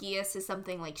that the Geas is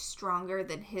something like stronger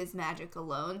than his magic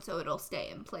alone, so it'll stay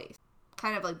in place.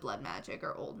 Kind of like blood magic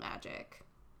or old magic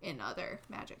in other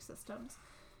magic systems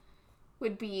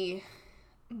would be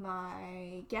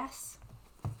my guess.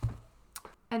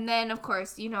 And then, of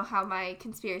course, you know how my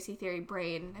conspiracy theory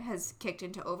brain has kicked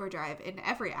into overdrive in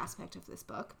every aspect of this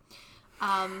book.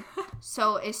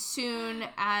 So as soon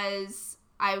as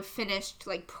I finished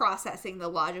like processing the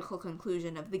logical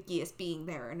conclusion of the Geas being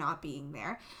there or not being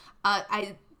there,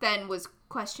 I then was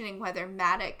questioning whether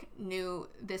Madoc knew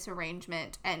this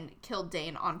arrangement and killed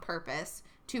Dane on purpose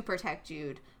to protect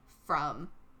Jude from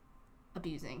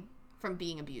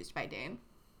being abused by Dane.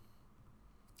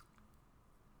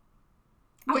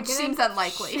 Which seems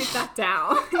unlikely. Shoot that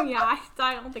down. Yeah,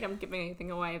 I don't think I'm giving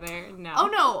anything away there. No. Oh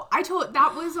no,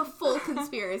 that was a full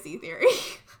conspiracy theory.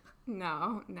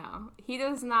 No. He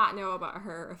does not know about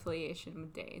her affiliation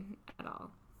with Dane at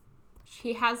all.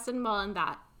 He has done well in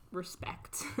that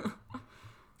respect.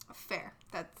 Fair.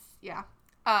 That's, yeah.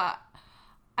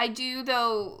 I do,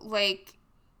 though, like,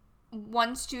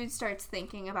 once Jude starts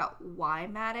thinking about why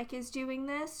Madoc is doing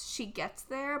this, she gets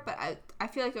there, but I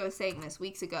feel like I was saying this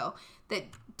weeks ago, that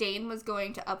Dane was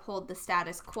going to uphold the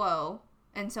status quo,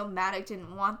 and so Madoc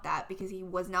didn't want that because he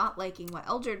was not liking what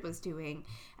Eldred was doing,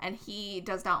 and he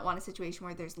does not want a situation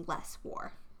where there's less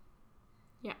war.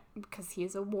 Yeah, because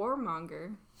he's a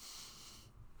warmonger.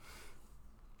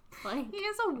 Like, he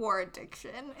has a war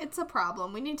addiction. It's a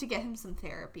problem. We need to get him some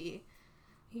therapy.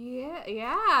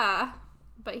 Yeah.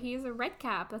 But he's a red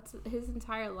cap. That's his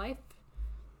entire life.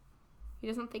 He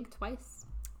doesn't think twice.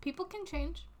 People can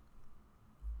change.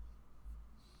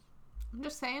 I'm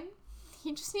just saying.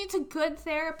 He just needs a good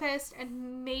therapist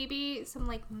and maybe some,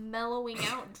 like, mellowing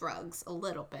out drugs a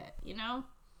little bit, you know?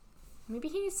 Maybe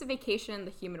he needs to vacation in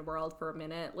the human world for a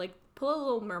minute. Like, pull a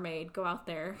Little Mermaid, go out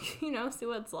there, see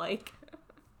what it's like.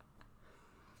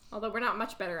 Although we're not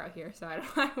much better out here, so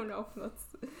I don't know if that's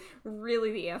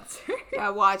really the answer. Yeah,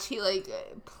 watch, he, like,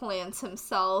 plants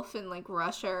himself in, like,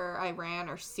 Russia or Iran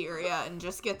or Syria and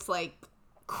just gets, like,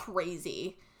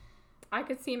 crazy. I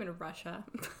could see him in Russia.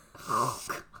 Oh,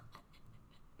 God.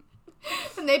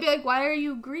 And they'd be like, why are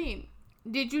you green?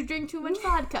 Did you drink too much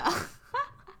vodka?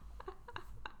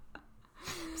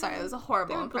 Sorry, that was a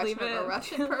horrible impression of a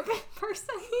Russian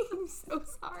person. I'm so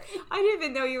sorry. I didn't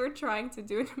even know you were trying to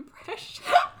do an impression.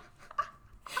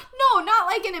 No, not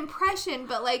like an impression,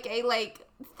 but like a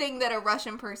thing that a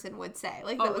Russian person would say.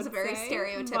 Like that was a very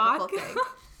stereotypical thing.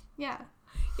 Yeah.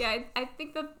 Yeah, I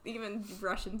think that even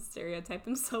Russians stereotype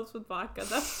themselves with vodka,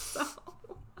 though, so...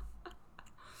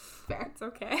 Fair. It's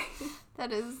okay.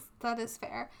 That is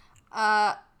fair.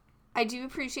 I do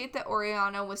appreciate that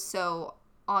Oriana was so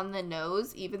on the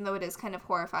nose, even though it is kind of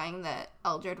horrifying that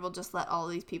Eldred will just let all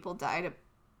these people die to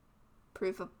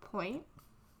prove a point.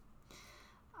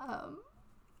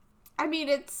 I mean,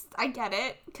 I get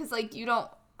it, because, like, you don't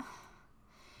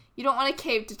want to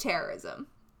cave to terrorism,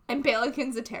 and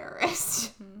Balakin's a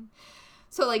terrorist. Mm-hmm.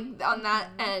 So, like, on that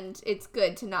end, it's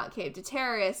good to not cave to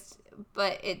terrorists,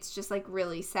 but it's just, like,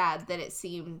 really sad that it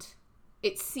seemed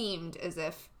as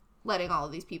if letting all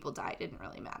of these people die didn't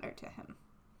really matter to him.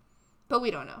 But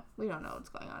we don't know. We don't know what's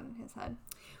going on in his head.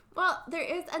 Well, there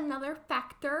is another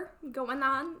factor going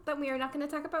on that we are not going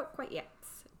to talk about quite yet.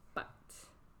 But,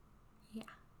 yeah.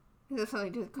 Is it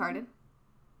something to do with Cardan?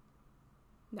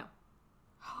 No.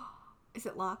 Is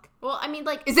it Locke? Well, I mean,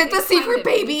 like... Is it the secret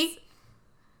baby?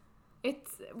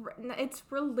 It's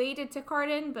related to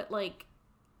Cardan, but, like,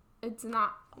 it's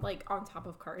not, like, on top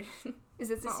of Cardan. Is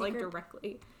it the not, secret... like,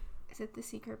 directly. Is it the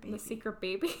secret baby? The secret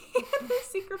baby? The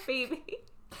secret baby.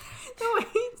 The way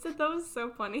you said that was so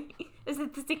funny. Is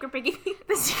it the secret baby?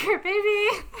 The secret baby.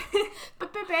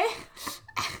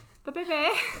 Baby.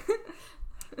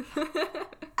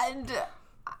 And,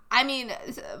 I mean,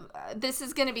 this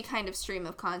is going to be kind of stream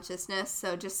of consciousness,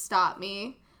 so just stop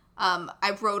me.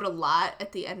 I wrote a lot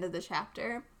at the end of the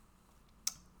chapter.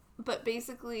 But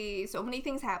basically, so many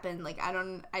things happened. Like, I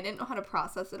didn't know how to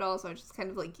process it all, so I just kind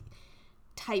of, like,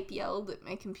 type yelled at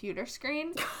my computer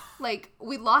screen. Like,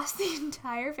 we lost the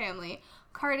entire family.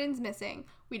 Cardan's missing.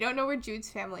 We don't know where Jude's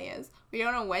family is. We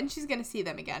don't know when she's gonna see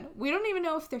them again. We don't even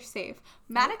know if they're safe.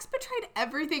 Maddox betrayed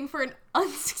everything for an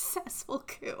unsuccessful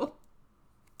coup.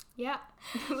 Yeah,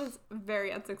 it was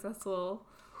very unsuccessful.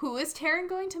 Who is Taryn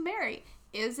going to marry?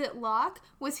 Is it Locke?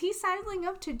 Was he sidling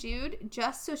up to Jude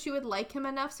just so she would like him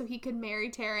enough so he could marry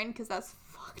Taryn? Because that's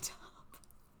fucked up.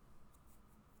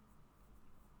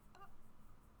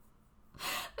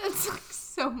 That's, like,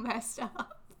 so messed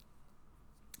up.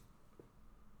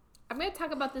 I'm going to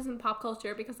talk about this in pop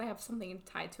culture because I have something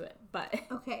tied to it, but...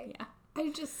 Okay. Yeah.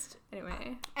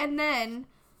 Anyway. And then,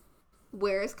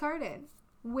 where is Cardan?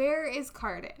 Where is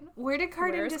Cardan? Where did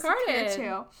Cardan disappear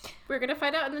to? We're going to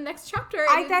find out in the next chapter.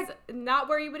 It's not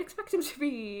where you would expect him to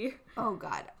be. Oh,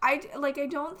 God. I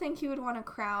don't think he would want to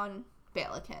crown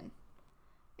Balakin,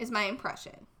 is my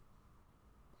impression.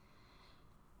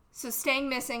 So staying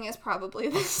missing is probably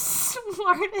the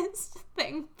smartest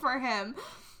thing for him.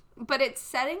 But it's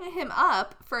setting him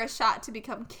up for a shot to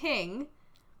become king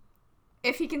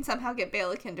if he can somehow get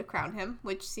Balakin to crown him,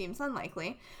 which seems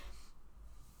unlikely.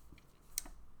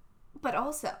 But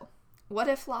also, what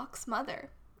if Locke's mother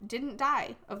didn't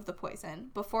die of the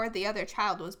poison before the other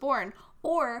child was born?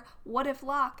 Or what if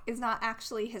Locke is not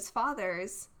actually his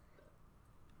father's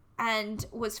and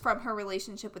was from her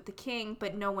relationship with the king,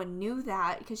 but no one knew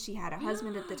that because she had a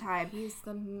husband at the time? He's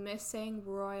the missing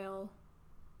royal.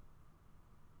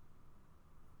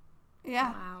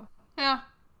 Yeah. Wow. Yeah.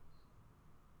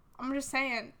 I'm just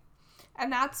saying.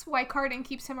 And that's why Cardan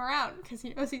keeps him around, because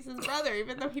he knows he's his brother,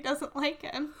 even though he doesn't like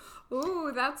him.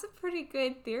 Ooh, that's a pretty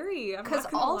good theory. Because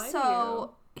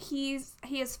also, he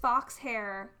has fox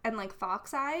hair and, like,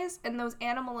 fox eyes, and those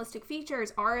animalistic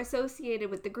features are associated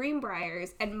with the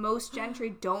Greenbriars, and most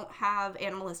gentry don't have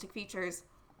animalistic features.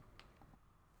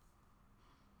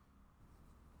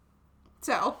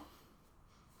 So,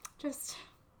 just...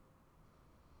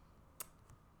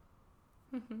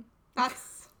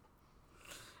 That's...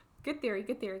 Good theory.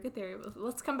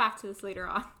 Let's come back to this later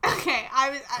on. Okay,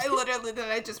 I literally then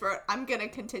I just wrote, I'm gonna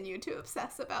continue to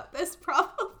obsess about this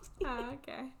probably.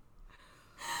 Okay.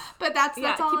 But that's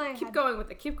all I keep going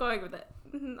with it. Keep going with it.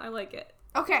 I like it.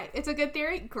 Okay, it's a good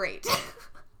theory. Great.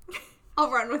 I'll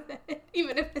run with it,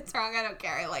 even if it's wrong. I don't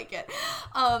care. I like it.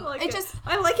 I like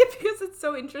it because it's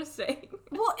so interesting.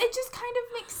 Well, it just kind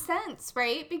of makes sense,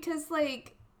 right? Because,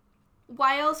 like,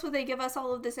 why else would they give us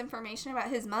all of this information about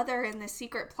his mother and the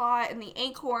secret plot and the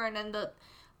acorn and the...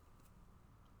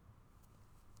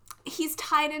 He's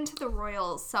tied into the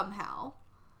royals somehow.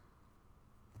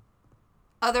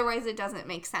 Otherwise, it doesn't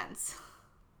make sense.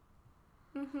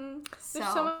 Mm-hmm. So.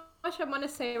 There's so much I want to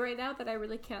say right now that I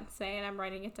really can't say, and I'm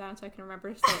writing it down so I can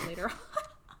remember to say it later on.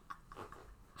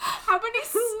 How many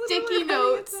sticky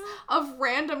notes of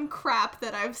random crap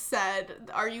that I've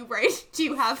said are you do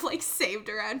you have, like, saved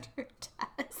around your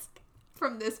desk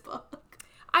from this book?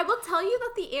 I will tell you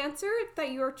that the answer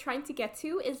that you're trying to get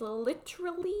to is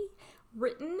literally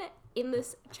written in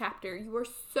this chapter. You are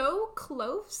so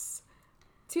close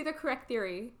to the correct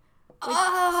theory.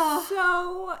 Ugh.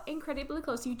 So incredibly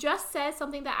close. You just said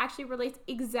something that actually relates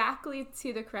exactly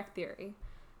to the correct theory.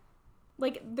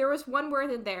 Like, there was one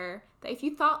word in there that if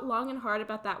you thought long and hard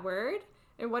about that word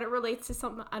and what it relates to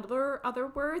some other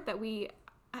word that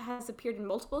has appeared in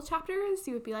multiple chapters,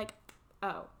 you would be like,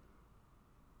 oh.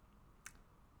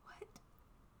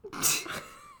 What?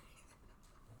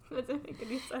 That doesn't make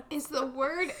any sense. Is the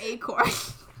word acorn?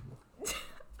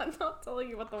 I'm not telling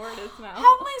you what the word is now.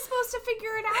 How am I supposed to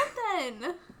figure it out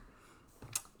then?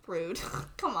 Rude.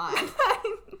 Come on.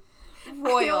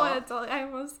 Royal. I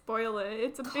won't spoil it.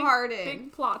 It's a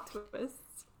big plot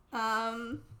twist.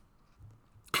 You're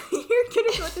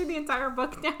gonna go through the entire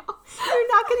book now. You're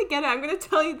not gonna get it. I'm gonna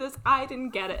tell you this. I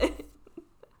didn't get it.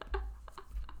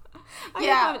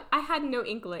 I had no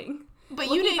inkling. But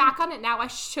Looking you didn't. back on it now, I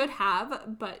should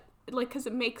have, but like, because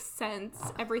it makes sense,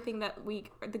 everything that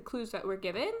the clues that we're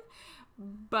given,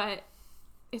 but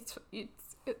it's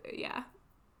yeah.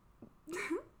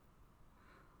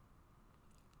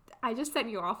 I just sent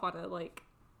you off on a like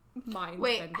mind.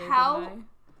 Wait, how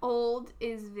old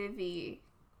is Vivi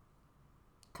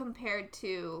compared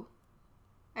to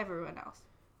everyone else?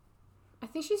 I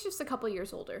think she's just a couple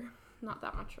years older, not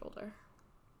that much older.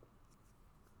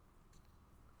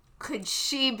 Could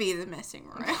she be the missing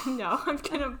royal? No, I'm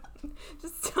gonna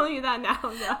just tell you that now.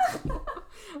 No.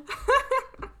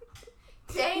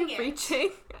 Dang You're preaching.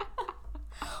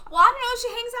 Well, I don't know. She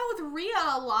hangs out with Rhea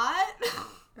a lot.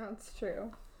 That's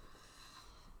true.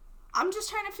 I'm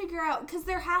just trying to figure out, because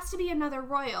there has to be another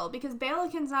royal, because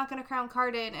Balakin's not going to crown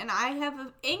Cardan, and I have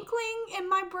an inkling in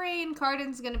my brain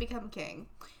Cardan's going to become king.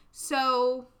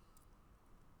 So...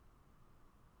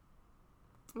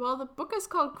 Well, the book is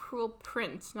called Cruel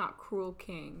Prince, not Cruel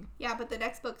King. Yeah, but the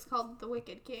next book's called The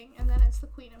Wicked King, and then it's the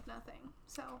Queen of Nothing.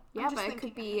 So yeah, but it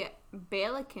could be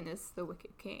Balakin is the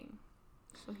Wicked King,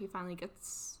 so he finally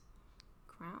gets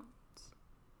crowned.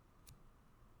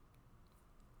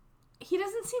 He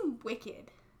doesn't seem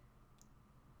wicked.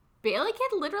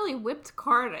 Balakin literally whipped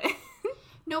Cardan.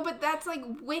 No, but that's like,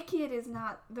 wicked is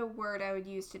not the word I would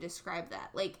use to describe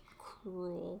that. Like,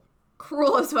 cruel.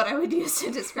 Cruel is what I would use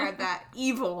to describe that.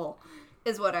 Evil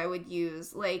is what I would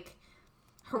use. Like,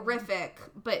 horrific.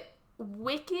 But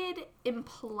wicked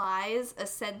implies a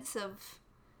sense of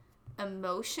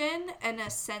emotion and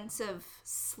a sense of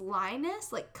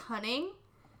slyness, like cunning,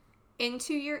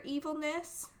 into your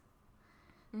evilness.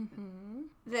 Mm-hmm.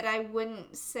 That I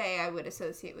wouldn't say I would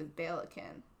associate with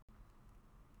Balakin.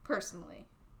 Personally.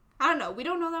 I don't know. We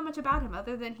don't know that much about him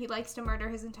other than he likes to murder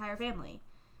his entire family.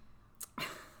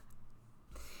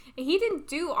 He didn't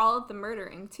do all of the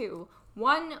murdering, too.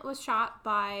 One was shot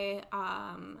by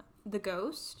the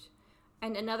Ghost,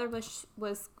 and another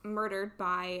was murdered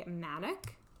by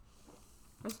Manic.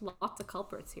 There's lots of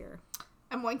culprits here.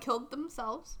 And one killed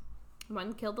themselves.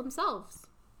 One killed themselves.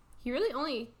 He really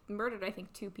only murdered, I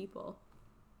think, 2 people.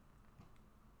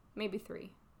 Maybe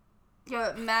 3.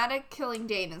 Yeah, Maddox killing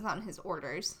Dane is on his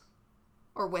orders.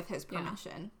 Or with his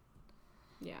permission.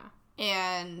 Yeah.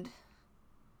 And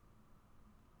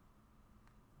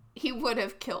he would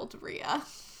have killed Rhea.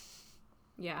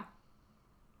 Yeah.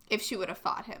 If she would have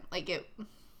fought him. Like,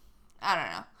 I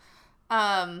don't know.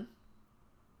 I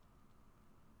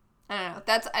don't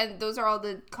know. Those are all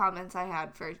the comments I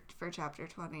had for chapter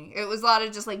 20. It was a lot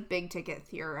of just, like, big ticket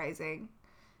theorizing.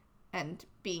 And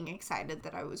being excited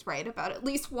that I was right about at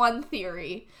least one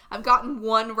theory. I've gotten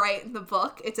one right in the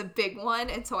book. It's a big one,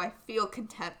 and so I feel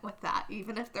content with that,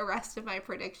 even if the rest of my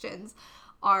predictions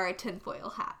are a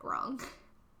tinfoil hat wrong.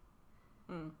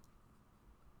 Mm.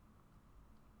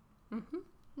 Mm-hmm.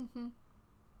 Mm-hmm.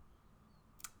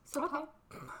 So okay.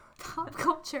 pop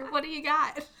culture, what do you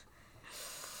got?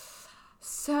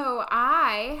 So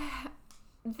I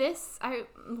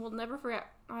will never forget.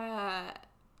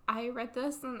 I read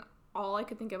this and all I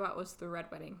could think about was the Red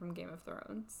Wedding from Game of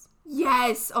Thrones.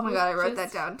 Yes! Oh my god, I wrote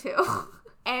that down too.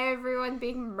 Everyone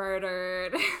being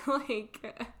murdered.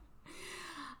 Like,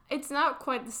 it's not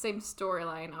quite the same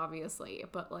storyline, obviously,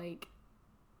 but like,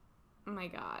 oh my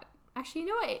god. Actually, you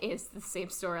know what? It is the same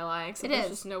storyline, except there's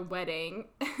just no wedding.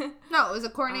 No, it was a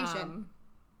coronation.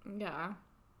 Yeah.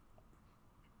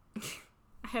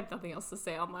 I have nothing else to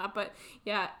say on that, but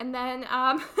yeah. And then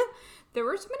there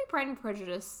were so many Pride and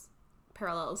Prejudice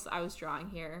parallels I was drawing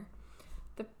here.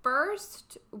 The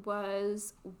first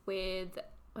was with,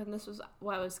 and this was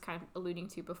what I was kind of alluding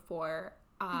to before,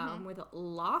 with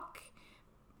Locke.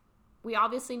 We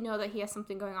obviously know that he has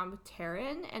something going on with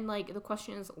Taryn, and like the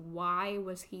question is, why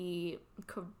was he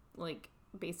like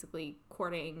basically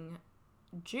courting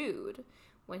Jude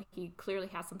when he clearly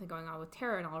has something going on with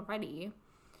Taryn already?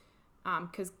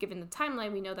 because given the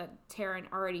timeline, we know that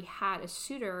Taryn already had a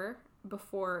suitor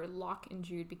before Locke and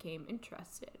Jude became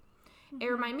interested. It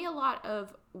reminded me a lot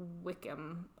of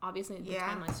Wickham. Obviously, the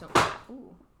timelines don't match.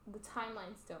 The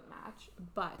timelines don't match,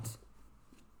 but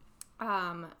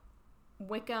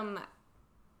Wickham,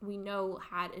 we know,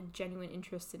 had a genuine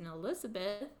interest in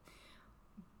Elizabeth,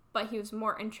 but he was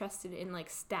more interested in like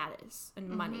status and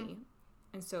money,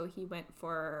 and so he went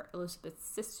for Elizabeth's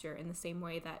sister in the same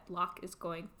way that Locke is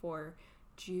going for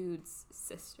Jude's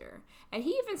sister. And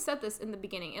he even said this in the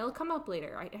beginning. It'll come up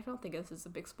later. I don't think this is a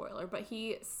big spoiler, but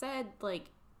he said, like,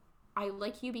 I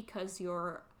like you because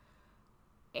you're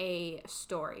a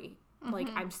story. Like,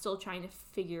 I'm still trying to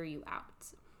figure you out.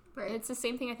 Right. And it's the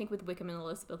same thing, I think, with Wickham and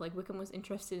Elizabeth. Like, Wickham was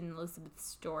interested in Elizabeth's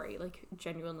story, like,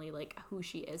 genuinely, like, who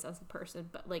she is as a person.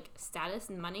 But, like, status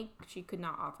and money, she could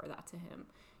not offer that to him.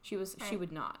 She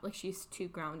would not. Like, she's too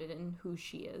grounded in who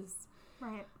she is.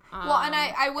 Right. Well, and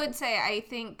I would say, I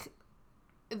think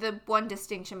the one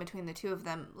distinction between the two of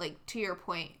them, like, to your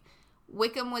point,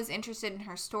 Wickham was interested in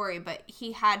her story, but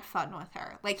he had fun with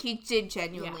her. Like, he did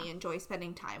genuinely enjoy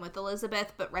spending time with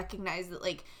Elizabeth, but recognized that,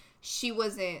 like, she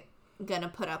wasn't gonna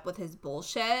put up with his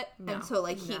bullshit. No, and so,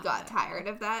 like, he got tired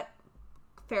of that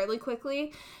fairly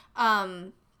quickly.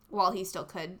 While he still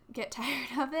could get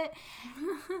tired of it.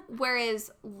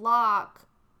 Whereas Locke,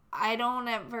 I don't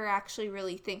ever actually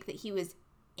really think that he was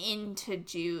into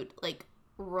Jude, like,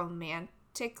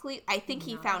 romantically. I think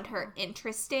he found her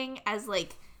interesting as,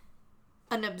 like,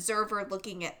 an observer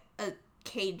looking at a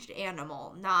caged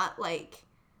animal, not, like,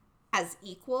 as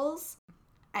equals.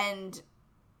 And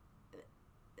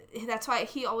that's why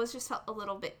he always just felt a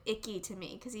little bit icky to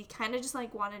me, because he kind of just,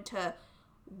 like, wanted to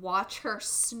watch her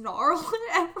snarl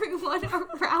at everyone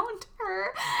around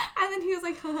her, and then he was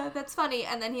like, haha, that's funny,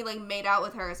 and then he, like, made out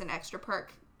with her as an extra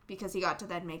perk because he got to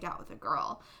then make out with a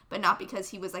girl, but not because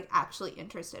he was, like, actually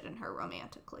interested in her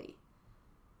romantically.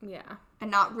 Yeah.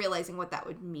 And not realizing what that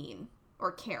would mean,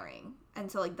 or caring, and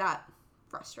so, like, that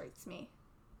frustrates me.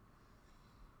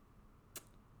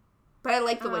 But I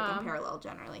like the Wickham parallel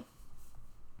generally.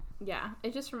 Yeah,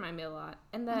 it just reminded me a lot.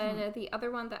 And then the other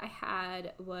one that I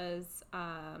had was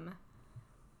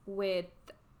with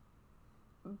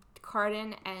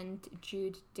Cardan and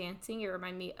Jude dancing. It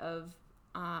reminded me of,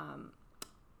 I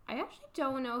actually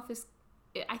don't know if this,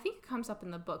 I think it comes up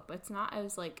in the book, but it's not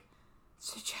as, like,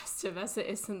 suggestive as it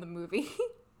is in the movie.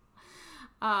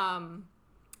 The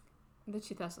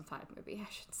 2005 movie, I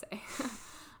should say.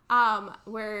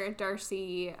 Where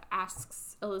Darcy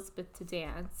asks Elizabeth to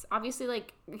dance. Obviously,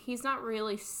 like, he's not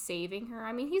really saving her.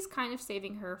 I mean, he's kind of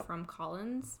saving her from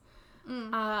Collins.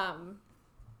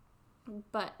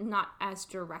 But not as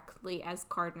directly as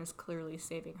Cardan is clearly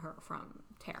saving her from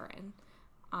Taryn.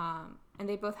 And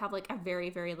they both have, like, a very,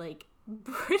 very, like,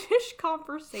 British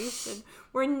conversation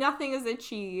where nothing is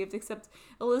achieved except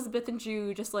Elizabeth and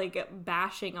Jude just, like,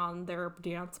 bashing on their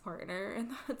dance partner in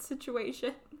that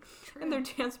situation. True. And their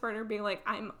dance partner being like,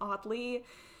 I'm oddly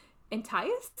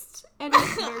enticed and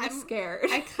I'm very scared.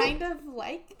 I kind of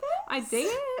like this. I dig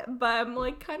it, but I'm,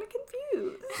 like, kind of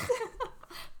confused.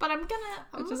 But I'm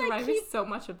gonna just reminds me so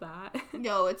much of that.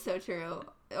 No, it's so true.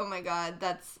 Oh my god,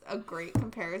 that's a great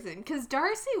comparison. Because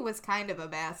Darcy was kind of a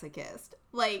masochist.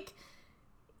 Like,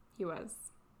 he was.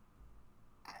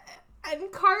 And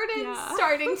Cardan's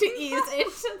starting to ease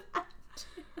into that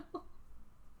too.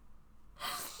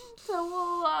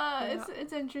 So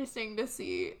it's interesting to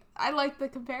see. I like the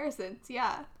comparisons,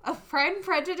 yeah. A Pride and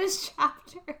Prejudice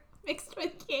chapter mixed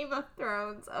with Game of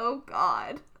Thrones. Oh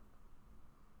god.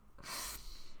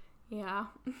 Yeah.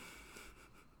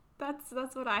 That's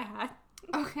what I had.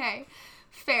 Okay.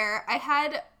 Fair. I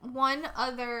had one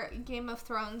other Game of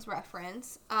Thrones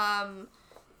reference. And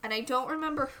I don't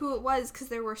remember who it was because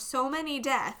there were so many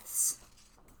deaths.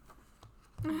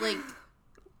 Like,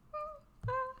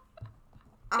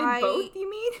 both,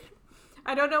 you mean?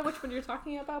 I don't know which one you're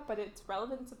talking about, but it's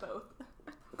relevant to both.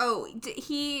 Oh,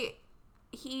 he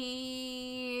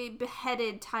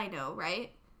beheaded Tyno,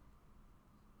 right?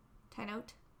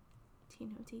 Tynote?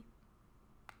 Tinote?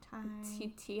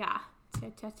 Yeah.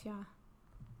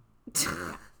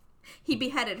 He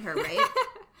beheaded her, right?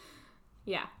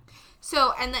 Yeah.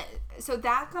 So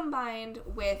that combined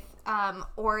with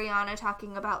Oriana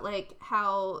talking about, like,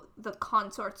 how the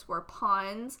consorts were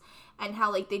pawns and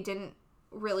how, like, they didn't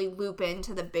really loop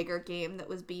into the bigger game that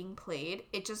was being played.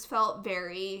 It just felt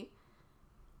very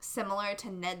similar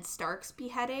to Ned Stark's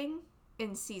beheading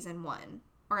in season 1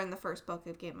 or in the first book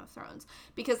of Game of Thrones,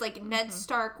 because, like, Ned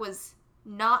Stark was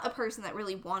not a person that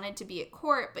really wanted to be at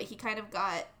court, but he kind of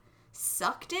got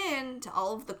sucked in to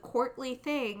all of the courtly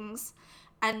things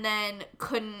and then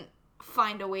couldn't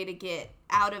find a way to get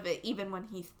out of it, even when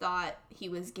he thought he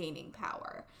was gaining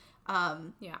power.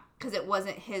 Because it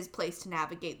wasn't his place to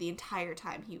navigate the entire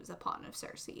time he was a pawn of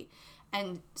Cersei.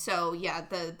 And so, yeah,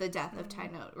 the death of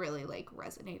Tynote really, like,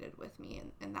 resonated with me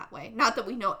in that way. Not that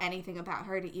we know anything about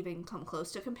her to even come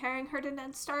close to comparing her to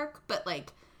Ned Stark, but,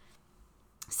 like,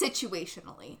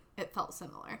 situationally, it felt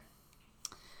similar.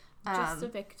 Just a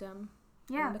victim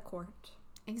in the court.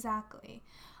 Exactly.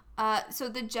 So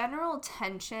the general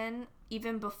tension,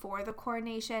 even before the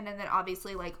coronation, and then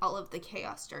obviously, like, all of the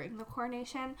chaos during the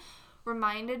coronation,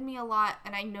 reminded me a lot,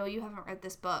 and I know you haven't read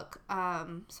this book,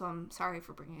 so I'm sorry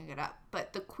for bringing it up,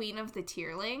 but The Queen of the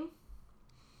Tearling,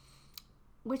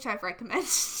 which I've recommended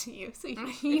to you. So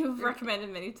you've recommended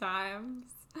many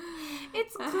times.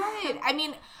 It's good. I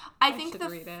mean, I think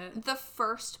the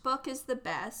first book is the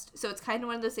best, so it's kind of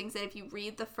one of those things that if you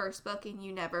read the first book and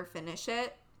you never finish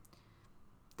it,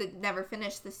 never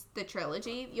finish the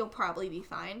trilogy, you'll probably be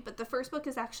fine. But the first book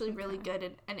is actually really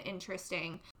good and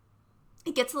interesting.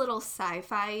 It gets a little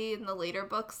sci-fi in the later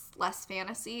books, less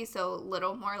fantasy, so a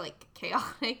little more, like,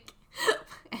 chaotic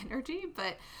energy.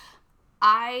 But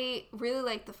I really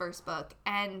like the first book,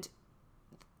 and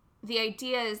the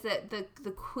idea is that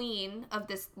the queen of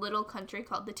this little country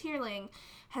called the Tearling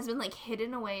has been, like,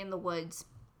 hidden away in the woods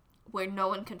where no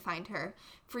one could find her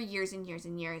for years and years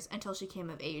and years until she came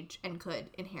of age and could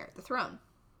inherit the throne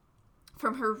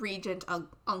from her regent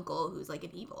uncle, who's, like,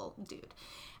 an evil dude.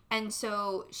 And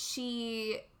so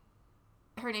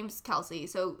her name's Kelsey,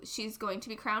 so she's going to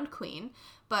be crowned queen,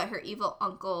 but her evil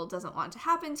uncle doesn't want it to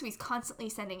happen, so he's constantly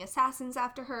sending assassins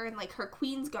after her, and, like, her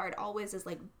queen's guard always is,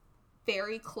 like,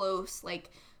 very close, like,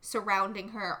 surrounding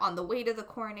her on the way to the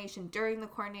coronation, during the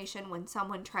coronation, when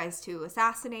someone tries to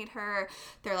assassinate her,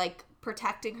 they're, like,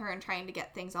 protecting her and trying to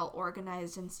get things all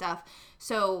organized and stuff.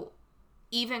 So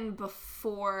even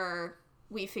before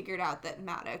we figured out that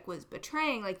Maddox was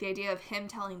betraying, like, the idea of him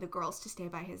telling the girls to stay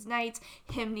by his knights,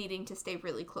 him needing to stay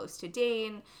really close to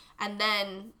Dane, and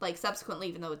then, like, subsequently,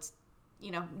 even though it's,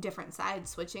 you know, different sides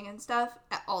switching and stuff,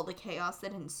 all the chaos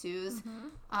that ensues,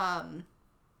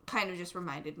 kind of just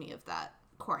reminded me of that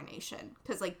coronation.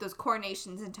 Because, like, those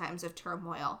coronations in times of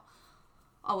turmoil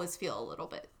always feel a little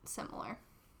bit similar.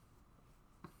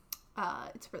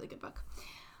 It's a really good book.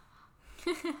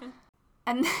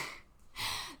 And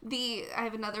I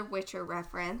have another Witcher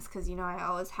reference, because, you know, I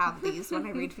always have these when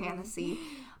I read fantasy.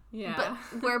 Yeah.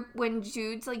 But when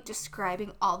Jude's, like,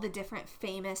 describing all the different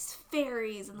famous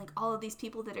fairies and, like, all of these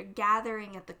people that are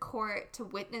gathering at the court to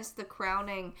witness the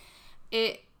crowning,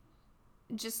 it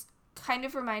just kind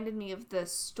of reminded me of the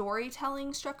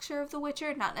storytelling structure of The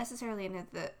Witcher, not necessarily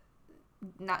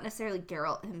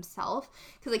Geralt himself,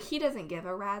 because, like, he doesn't give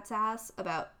a rat's ass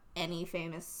about any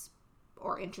famous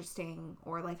or interesting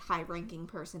or, like, high-ranking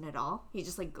person at all. He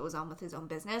just, like, goes on with his own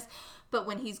business. But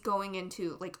when he's going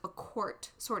into, like, a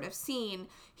court sort of scene,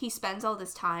 he spends all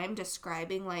this time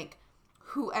describing, like,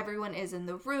 who everyone is in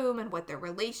the room and what their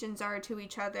relations are to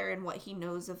each other and what he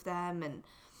knows of them.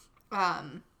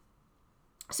 And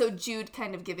so Jude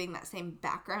kind of giving that same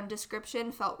background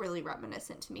description felt really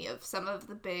reminiscent to me of some of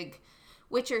the big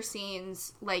Witcher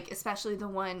scenes, like, especially the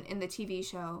one in the TV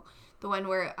show, the one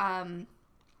where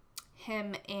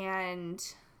him and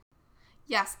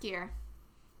Jaskier.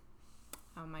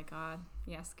 Oh my god,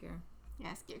 Jaskier.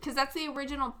 Because that's the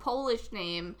original Polish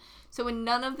name, so in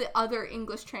none of the other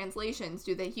English translations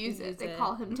do they use it. They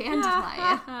call him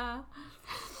Dandelion.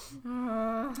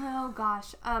 Oh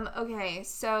gosh. Okay,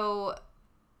 so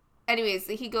anyways,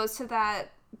 he goes to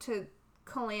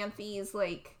Calanthe's,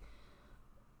 like,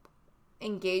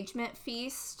 engagement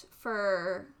feast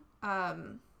for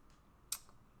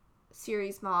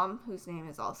Ciri's mom, whose name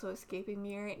is also escaping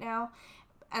me right now.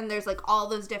 And there's, like, all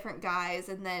those different guys,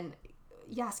 and then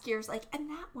Jaskier's like, and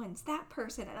that one's that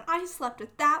person, and I slept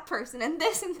with that person, and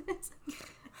this and this.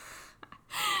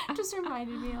 It just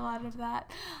reminded me a lot of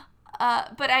that.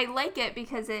 But I like it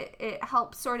because it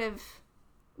helps sort of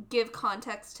give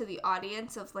context to the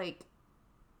audience of, like,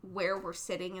 where we're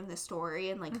sitting in the story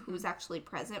and, like, who's actually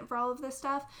present for all of this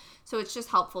stuff. So it's just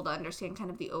helpful to understand kind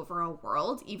of the overall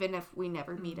world, even if we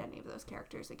never meet any of those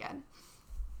characters again.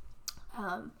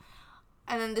 And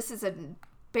then this is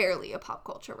barely a pop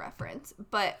culture reference,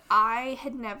 but I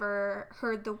had never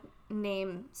heard the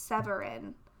name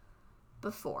Severin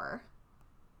before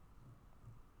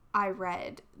I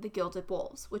read The Gilded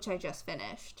Wolves, which I just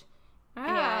finished.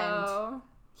 Oh.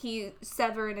 And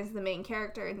Severin is the main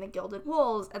character in The Gilded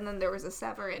Wolves, and then there was a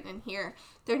Severin in here.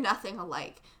 They're nothing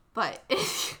alike, but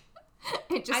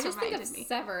it just reminded think of me.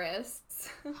 Severus.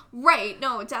 Severus. Right.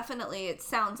 No, definitely. It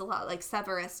sounds a lot like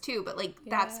Severus, too. But, like,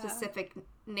 that Yeah. specific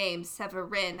name,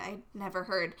 Severin, I'd never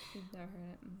heard Never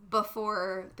heard it.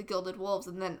 before The Gilded Wolves.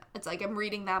 And then it's like I'm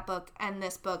reading that book and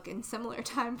this book in similar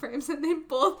time frames, and they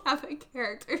both have a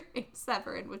character named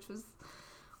Severin, which was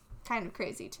kind of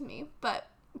crazy to me. But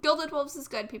Gilded Wolves is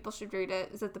good. People should read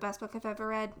it. Is it the best book I've ever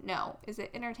read? No. Is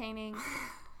it entertaining?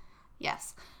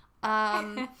 Yes.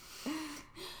 It's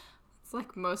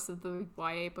like most of the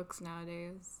YA books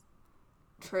nowadays.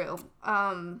 True.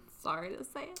 Sorry to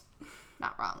say it.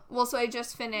 Not wrong. Well, so I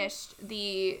just finished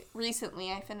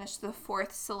recently I finished the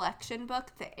 4th selection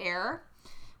book, The Heir,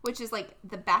 which is like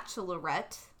the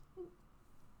Bachelorette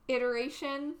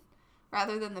iteration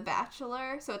rather than The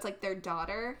Bachelor. So it's like their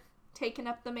daughter taking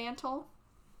up the mantle.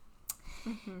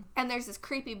 Mm-hmm. And there's this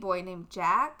creepy boy named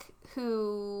Jack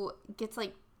who gets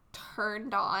like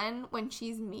turned on when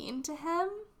she's mean to him.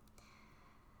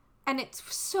 And it's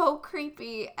so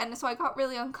creepy. And so I got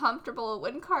really uncomfortable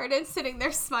when Cardin's sitting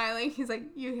there smiling. He's like,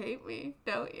 "You hate me,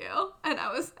 don't you?" And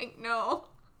I was like, no.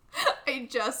 I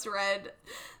just read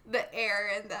The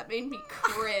Heir and that made me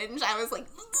cringe. I was like,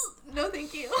 no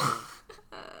thank you.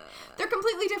 They're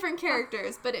completely different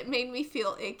characters, but it made me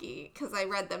feel icky because I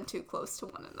read them too close to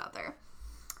one another.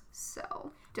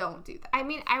 So don't do that. I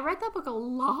mean, I read that book a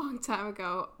long time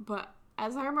ago, but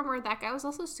as I remember, that guy was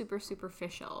also super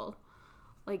superficial.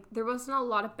 Like, there wasn't a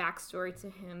lot of backstory to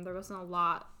him. There wasn't a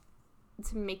lot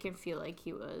to make him feel like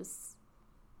he was...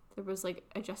 There was, like,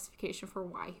 a justification for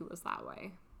why he was that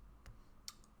way.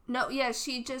 No, yeah,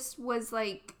 she just was,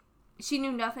 like... She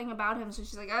knew nothing about him, so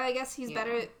she's like, oh, I guess he's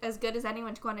better, as good as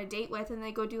anyone to go on a date with, and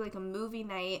they go do, like, a movie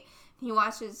night. He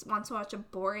wants to watch a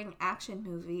boring action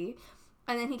movie,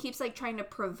 and then he keeps, like, trying to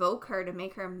provoke her to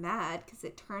make her mad, because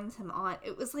it turns him on.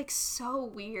 It was, like, so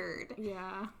weird.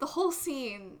 Yeah. The whole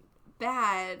scene...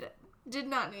 bad. Did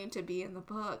not need to be in the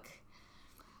book.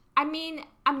 I mean,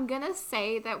 I'm gonna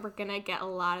say that we're gonna get a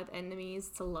lot of enemies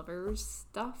to lovers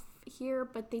stuff here,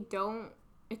 but they don't...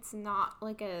 It's not,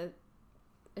 like, an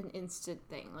instant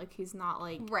thing. Like, he's not,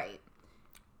 like... Right.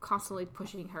 Constantly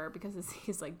pushing her because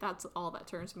he's like, that's all that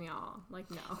turns me on. Like,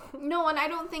 no. No, and I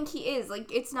don't think he is.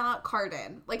 Like, it's not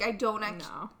Cardin. Like, I don't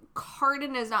actually... No.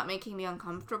 Cardin is not making me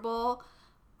uncomfortable.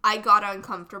 I got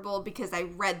uncomfortable because I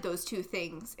read those two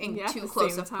things in too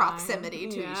close of proximity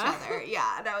to each other.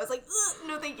 Yeah, and I was like,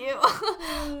 no, thank you.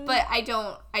 But I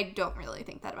don't really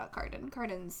think that about Cardin.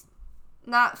 Cardin's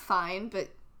not fine, but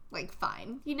like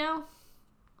fine, you know?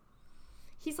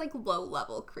 He's like low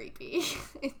level creepy.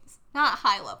 It's not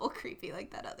high level creepy like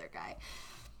that other guy.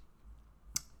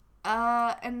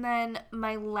 And then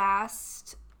my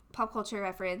last pop culture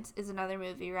reference is another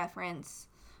movie reference,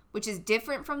 which is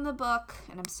different from the book,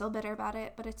 and I'm still bitter about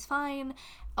it, but it's fine.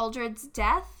 Eldred's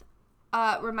death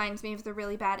reminds me of the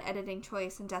really bad editing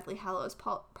choice in Deathly Hallows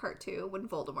Part 2 when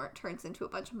Voldemort turns into a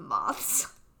bunch of moths.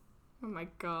 Oh my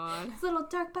god. Little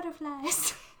dark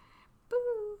butterflies.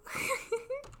 Boo.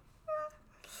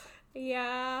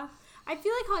 Yeah. I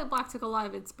feel like Holly Black took a lot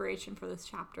of inspiration for this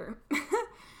chapter.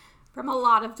 From a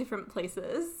lot of different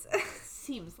places.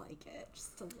 Seems like it,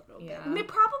 just a little bit. Yeah. I mean,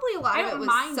 probably a lot of it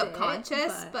was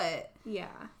subconscious, but yeah.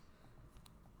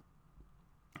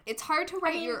 It's hard to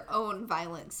write your own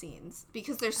violent scenes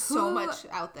because there's so much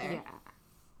out there. Yeah.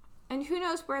 And who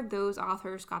knows where those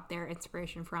authors got their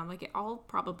inspiration from. Like, it all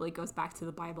probably goes back to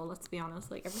the Bible, let's be honest.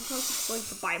 Like, everything goes like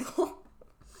the Bible.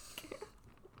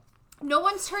 No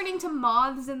one's turning to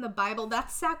moths in the Bible.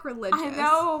 That's sacrilegious. I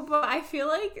know, but I feel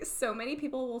like so many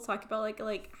people will talk about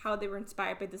like how they were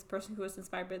inspired by this person who was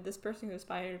inspired by this person who was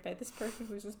inspired by this person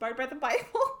who was inspired by the Bible.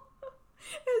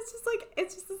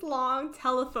 It's just this long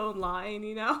telephone line,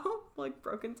 you know? Like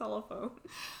broken telephone.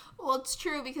 Well, it's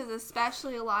true because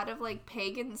especially a lot of like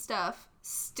pagan stuff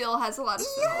still has a lot of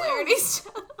similarities.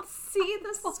 See,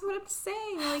 this is what I'm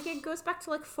saying. Like, it goes back to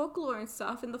like folklore and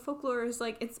stuff, and the folklore is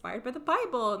like inspired by the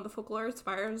Bible, and the folklore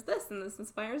inspires this, and this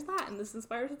inspires that, and this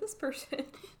inspires this person.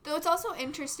 Though it's also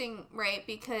interesting, right?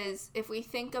 Because if we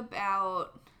think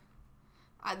about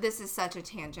this is such a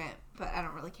tangent, but I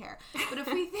don't really care. But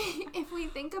if we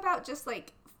think about just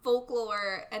like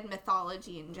folklore and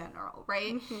mythology in general,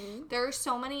 right? Mm-hmm. There are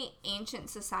so many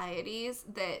ancient societies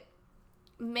that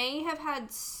may have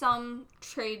had some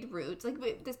trade routes,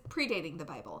 like this predating the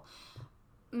Bible,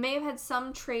 may have had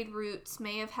some trade routes,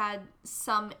 may have had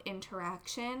some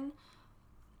interaction,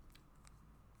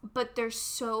 but there's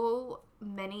so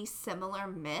many similar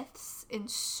myths in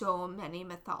so many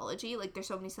mythology. Like, there's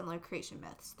so many similar creation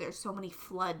myths. There's so many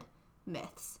flood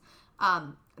myths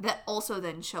that also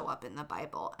then show up in the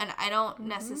Bible. And I don't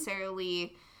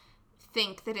necessarily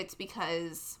think that it's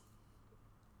because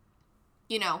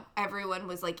you know, everyone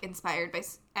was, like, inspired by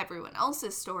everyone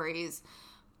else's stories.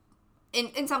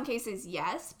 In some cases,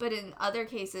 yes, but in other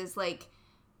cases, like,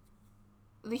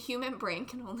 the human brain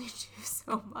can only do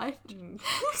so much.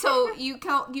 So you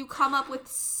come up with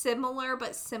similar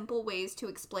but simple ways to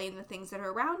explain the things that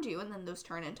are around you, and then those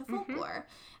turn into folklore.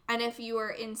 And if you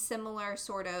are in similar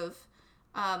sort of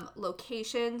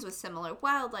locations with similar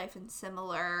wildlife and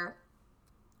similar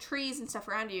trees and stuff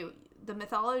around you, the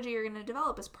mythology you're going to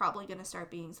develop is probably going to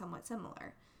start being somewhat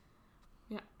similar.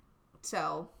 Yeah.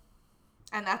 So,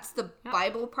 and that's the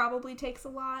Bible probably takes a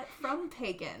lot from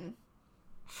pagan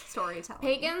storytelling.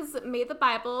 Pagans made the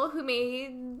Bible, who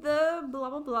made the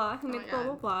blah blah blah, who made the blah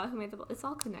blah blah, who made the it's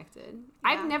all connected. Yeah.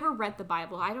 I've never read the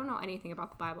Bible. I don't know anything about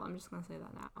the Bible. I'm just gonna say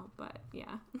that now. But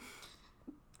yeah.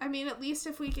 I mean, at least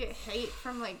if we get hate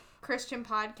from, like, Christian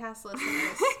podcast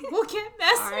listeners, we'll get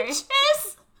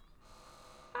messages.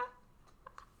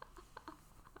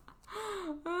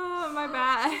 Oh, my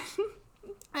bad.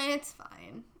 It's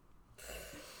fine.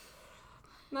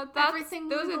 Everything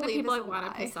those are the people I want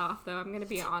to piss off, though. I'm gonna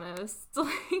be honest.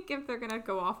 Like, if they're gonna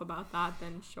go off about that,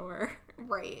 then sure.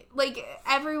 Right. Like,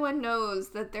 everyone knows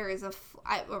that there is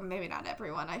or maybe not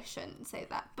everyone, I shouldn't say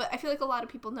that, but I feel like a lot of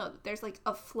people know that there's, like,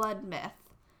 a flood myth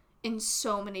in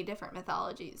so many different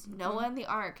mythologies. Noah and the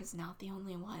Ark is not the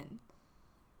only one.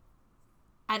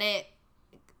 And it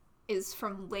is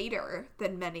from later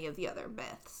than many of the other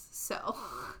myths. So,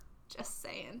 just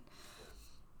saying.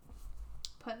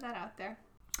 Putting that out there.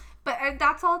 But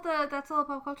that's all the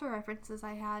pop culture references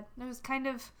I had. It was kind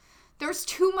of, there's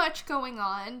too much going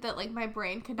on that, like, my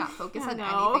brain could not focus on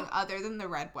anything other than the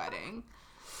Red Wedding.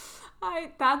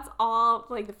 That's all,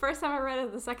 like, the first time I read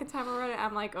it, the second time I read it,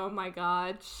 I'm like, oh my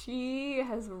god, she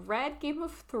has read Game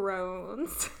of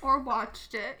Thrones. Or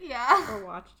watched it, yeah. Or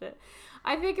watched it.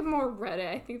 I think I more read it.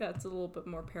 I think that's a little bit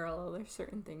more parallel. There's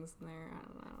certain things in there. I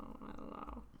don't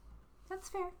know. That's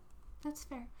fair.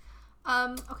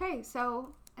 Okay,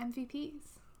 so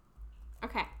MVPs.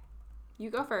 Okay. You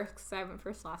go first, because I went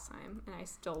first last time, and I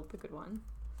stole the good one.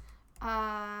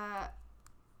 Oh,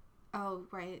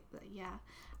 right, yeah.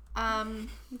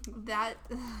 That,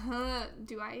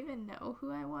 do I even know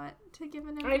who I want to give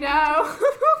an MVP? I know.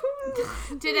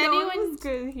 Did anyone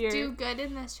do good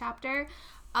in this chapter?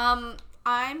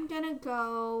 I'm gonna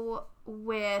go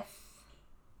with,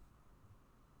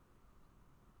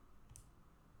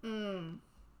 I'm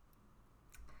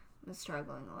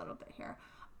struggling a little bit here.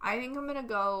 I think I'm gonna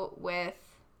go with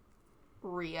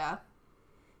Rhea.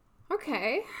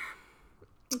 Okay.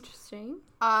 Interesting.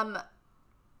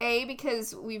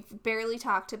 Because we've barely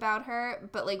talked about her,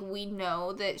 but, like, we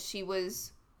know that she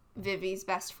was Vivi's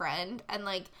best friend, and,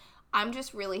 like, I'm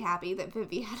just really happy that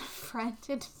Vivi had a friend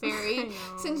in Fairy,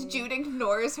 since Jude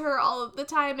ignores her all of the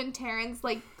time, and Taryn's,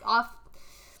 like, off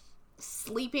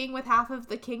sleeping with half of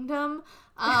the kingdom.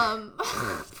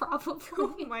 Probably.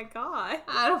 Oh my god.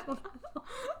 I don't know.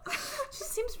 She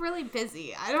seems really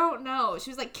busy. I don't know. She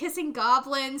was, like, kissing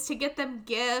goblins to get them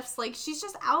gifts. Like, she's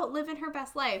just out living her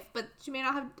best life, but she may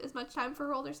not have as much time for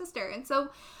her older sister. And so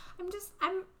I'm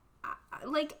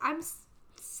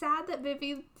sad that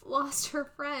Vivi lost her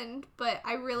friend, but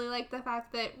I really like the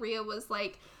fact that Rhea was,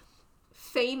 like,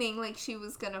 feigning like she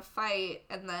was gonna fight,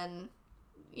 and then,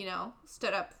 you know,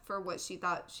 stood up for what she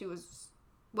thought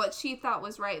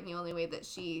was right in the only way that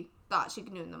she thought she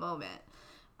could do in the moment.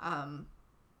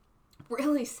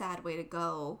 Really sad way to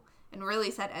go, and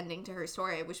really sad ending to her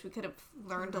story. I wish we could have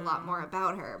learned a lot more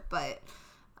about her, but,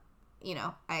 you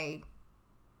know, I'm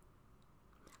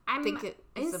think it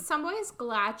in some ways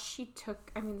glad she took,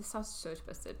 I mean, this sounds so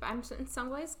twisted, but I'm in some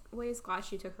ways glad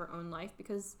she took her own life,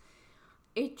 because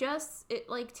it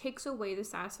like takes away the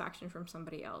satisfaction from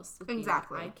somebody else.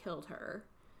 Exactly. Like, I killed her.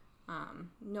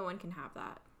 No one can have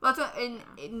that. Well,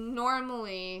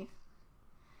 normally,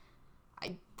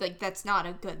 that's not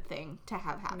a good thing to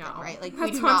have happen, right? Like,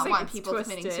 we do not want people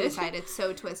committing suicide. It's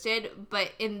so twisted.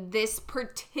 But in this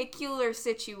particular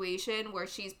situation where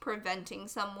she's preventing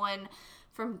someone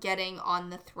from getting on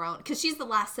the throne, because she's the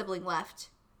last sibling left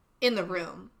in the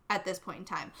room at this point in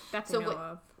time.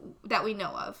 That we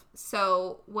know of.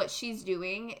 So what she's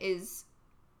doing is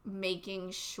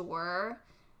making sure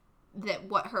that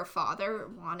what her father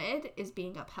wanted is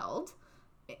being upheld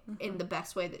in the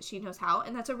best way that she knows how,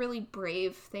 and that's a really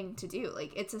brave thing to do.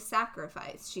 Like, it's a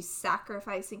sacrifice. She's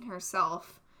sacrificing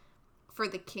herself for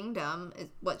the kingdom is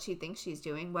what she thinks she's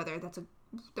doing. Whether that's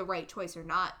the right choice or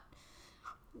not,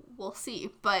 we'll see.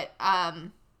 But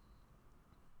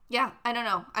yeah, I don't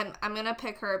know. I'm gonna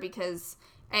pick her because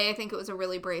I think it was a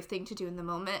really brave thing to do in the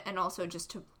moment, and also just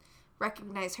to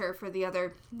recognize her for the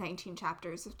other 19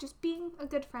 chapters of just being a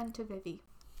good friend to Vivi.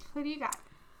 What do you got?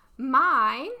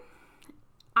 Mine,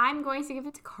 I'm going to give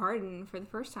it to Carden for the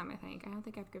first time, I think. I don't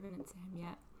think I've given it to him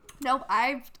yet. Nope,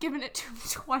 I've given it to him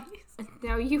twice.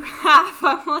 No, you have.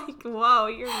 I'm like, whoa,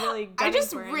 you're really good. I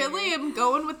just really am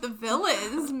going with the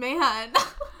villains, man.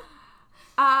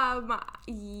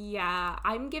 Yeah,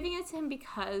 I'm giving it to him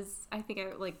because I think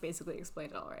I, like, basically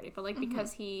explained it already, but, like,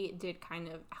 because he did kind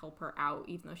of help her out,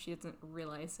 even though she doesn't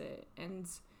realize it, and,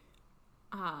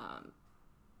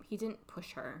 he didn't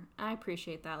push her. I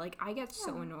appreciate that. Like, I get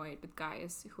so annoyed with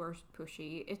guys who are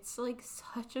pushy. It's, like,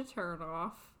 such a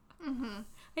turnoff. I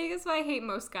think that's why I hate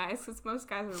most guys, because most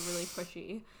guys are really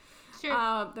pushy.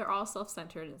 Sure. They're all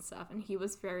self-centered and stuff, and he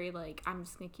was very like, I'm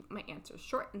just gonna keep my answers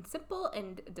short and simple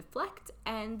and deflect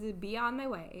and be on my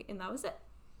way, and that was it.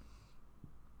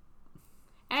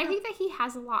 And I think that he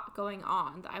has a lot going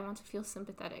on that I want to feel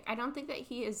sympathetic. I don't think that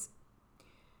he is,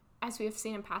 as we have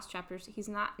seen in past chapters, he's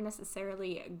not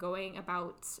necessarily going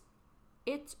about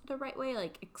it the right way,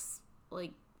 like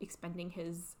expending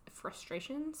his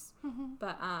frustrations,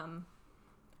 but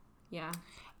yeah.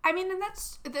 I mean, and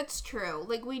that's true.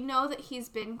 Like, we know that he's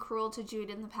been cruel to Jude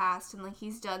in the past, and like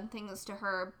he's done things to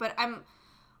her. But I'm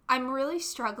really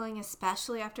struggling,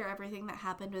 especially after everything that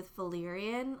happened with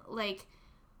Valerian. Like,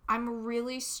 I'm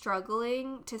really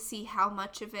struggling to see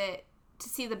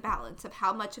the balance of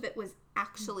how much of it was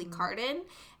actually Carden,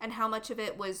 and how much of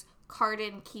it was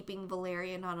Carden keeping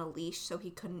Valerian on a leash so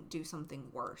he couldn't do something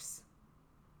worse.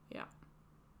 Yeah.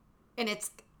 And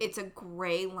it's a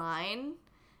gray line.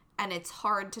 And it's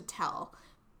hard to tell.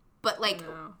 But, like,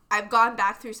 I've gone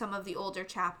back through some of the older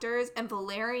chapters, and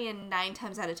Valerian 9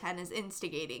 times out of 10 is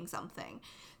instigating something.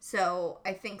 So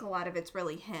I think a lot of it's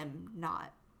really him,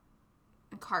 not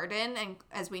Carden. And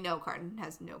as we know, Carden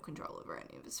has no control over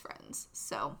any of his friends.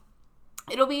 So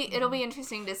it'll be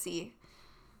interesting to see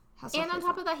how stuff And on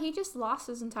top of that, he just lost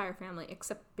his entire family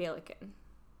except Balakin.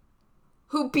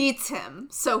 Who beats him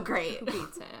so great. Who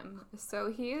beats him. So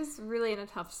he is really in a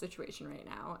tough situation right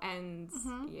now. And,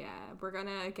 yeah, we're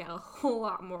gonna get a whole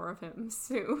lot more of him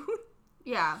soon.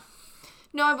 Yeah.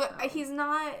 No, but he's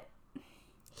not...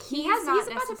 He's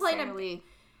about to play in a...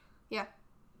 Yeah.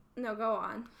 No, go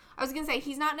on. I was gonna say,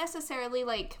 he's not necessarily,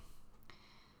 like,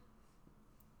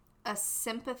 a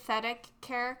sympathetic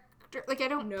character. Like, I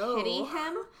don't pity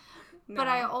him. No. But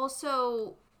I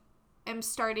also am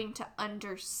starting to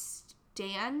understand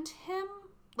him,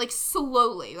 like,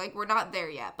 slowly. Like, we're not there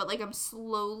yet, but, like, I'm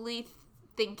slowly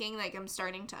thinking, like, I'm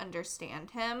starting to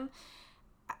understand him,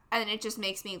 and it just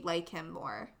makes me like him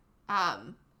more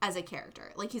as a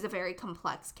character. Like, he's a very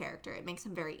complex character. It makes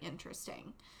him very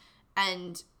interesting,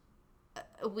 and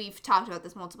we've talked about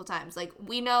this multiple times. Like,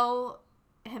 we know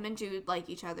him and Jude like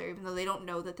each other, even though they don't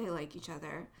know that they like each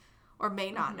other, or may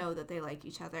not know that they like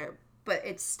each other. But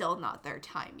it's still not their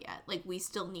time yet. Like, we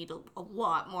still need a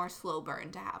lot more slow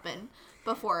burn to happen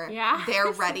before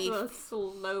they're ready. A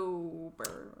slow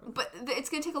burn. But it's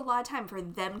going to take a lot of time for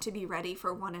them to be ready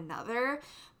for one another.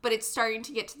 But it's starting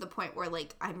to get to the point where,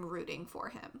 like, I'm rooting for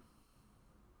him.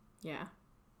 Yeah.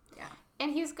 Yeah.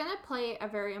 And he's going to play a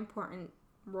very important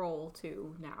role,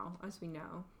 too, now, as we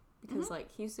know. Because,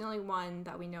 like, he's the only one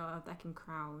that we know of that can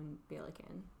crown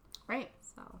Balakin. Right.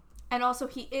 So. And also,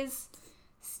 he is...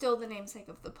 still the namesake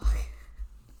of the book.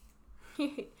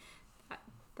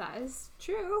 that is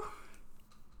true.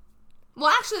 Well,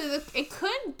 actually, it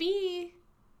could be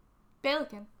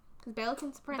Balakin. Because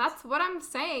Balakin's prince. That's what I'm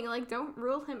saying. Like, don't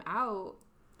rule him out.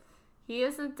 He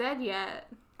isn't dead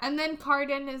yet. And then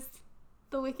Carden is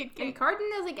the Wicked King. And Carden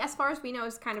is, like, as far as we know,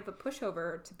 is kind of a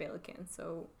pushover to Balakin.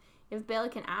 So, if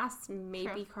Balakin asks,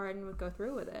 maybe Carden would go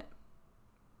through with it.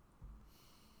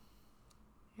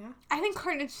 Yeah. I think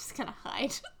Carden's just gonna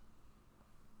hide.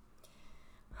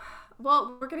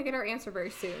 Well, we're gonna get our answer very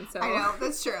soon, so... I know,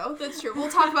 that's true. That's true. We'll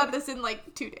talk about this in,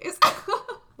 like, 2 days.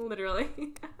 Literally.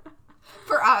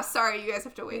 For us. Sorry, you guys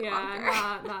have to wait longer.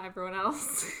 Not everyone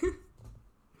else.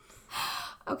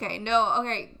 Okay,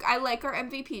 I like our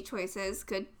MVP choices.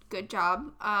 Good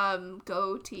job.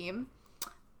 Go team.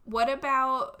 What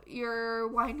about your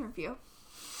wine review?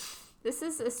 This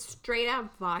is a straight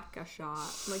up vodka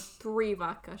shot. Like 3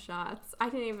 vodka shots. I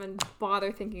didn't even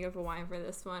bother thinking of a wine for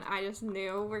this one. I just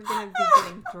knew we're going to be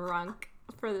getting drunk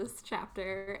for this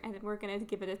chapter. And we're going to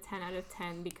give it a 10 out of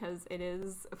 10 because it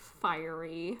is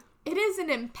fiery. It is an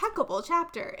impeccable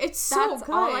chapter. It's so That's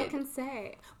good. all I can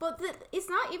say. But it's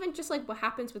not even just, like, what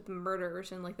happens with the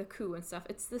murders and, like, the coup and stuff.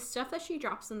 It's the stuff that she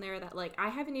drops in there that, like, I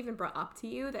haven't even brought up to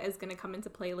you that is going to come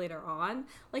into play later on.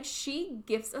 Like, she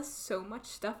gives us so much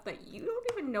stuff that you don't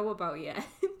even know about yet.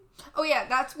 Oh,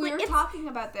 yeah, we were talking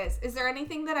about this. Is there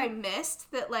anything that I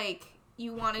missed that, like,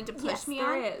 you wanted to push me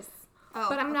on? Yes, there is. Oh,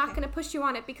 but I'm not okay. going to push you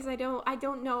on it because I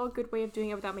don't know a good way of doing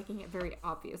it without making it very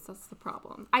obvious. That's the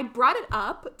problem. I brought it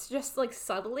up to just like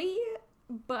subtly,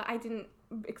 but I didn't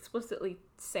explicitly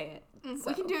say it. So.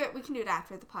 We can do it. We can do it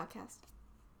after the podcast.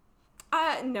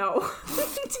 No.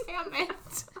 Damn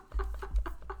it.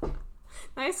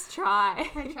 Nice try.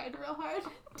 I tried real hard.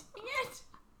 Dang it.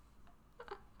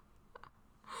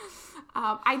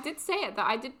 I did say it though.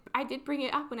 I did bring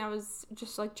it up when I was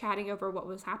just like chatting over what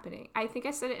was happening. I think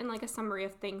I said it in like a summary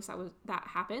of things that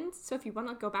happened. So if you want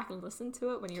to go back and listen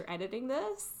to it when you're editing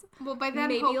this, Well, by then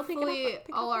maybe you'll pick it hopefully up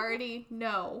I'll already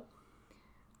know.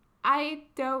 I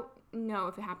don't know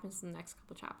if it happens in the next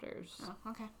couple chapters. Oh,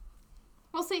 okay.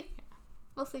 We'll see.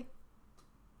 We'll see.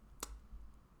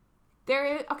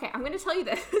 Okay, I'm going to tell you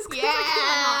this.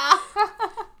 Yeah.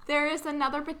 There is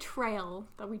another betrayal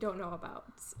that we don't know about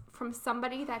from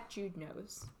somebody that Jude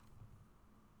knows.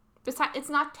 Besides, it's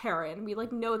not Taryn. We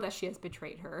like know that she has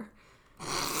betrayed her.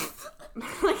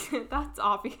 Like that's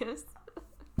obvious.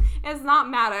 It's not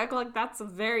Maddox. Like that's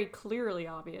very clearly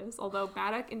obvious. Although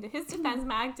Maddox, in his defense,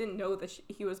 Maddox didn't know that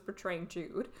he was betraying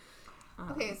Jude.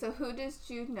 Okay, so who does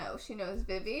Jude know? She knows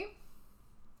Vivi.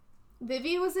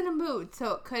 Vivi was in a mood,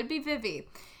 so it could be Vivi.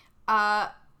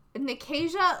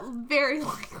 Nikasia, very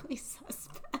likely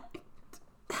suspect.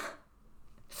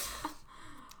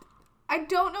 I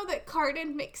don't know that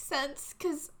Carden makes sense,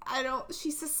 because she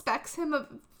suspects him of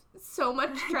so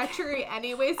much treachery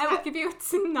anyways. I will give you,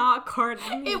 it's not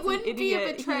Carden. It wouldn't be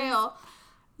a betrayal.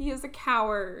 He is a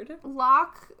coward.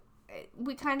 Locke,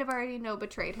 we kind of already know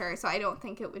betrayed her, so I don't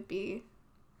think it would be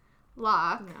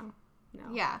Locke. No.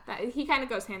 Yeah. He kind of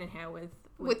goes hand in hand with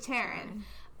Taryn.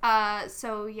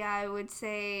 So yeah, I would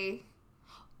say,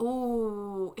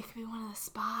 ooh, it could be one of the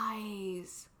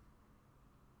spies.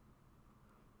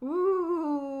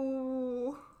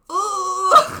 Ooh.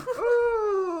 Ooh.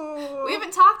 Ooh. We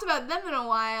haven't talked about them in a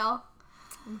while.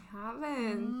 We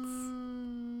haven't.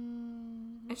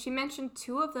 And she mentioned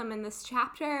 2 of them in this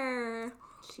chapter.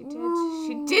 She did. Ooh.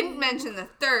 She didn't mention the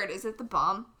third. Is it the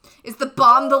bomb? Is the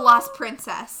bomb the lost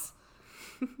princess?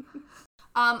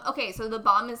 Okay, so the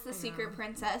bomb is the secret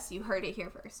princess. You heard it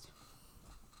here first.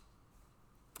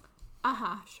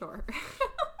 Sure.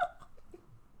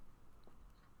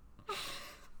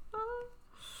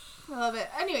 I love it.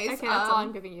 Anyways. Okay, that's all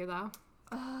I'm giving you, though.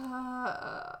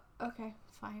 Okay,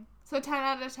 fine. So 10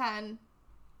 out of 10.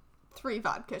 3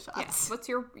 vodka shots. Yes. What's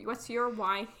your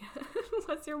wine?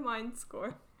 What's your wine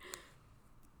score?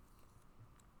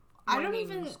 I don't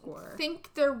even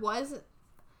think there was...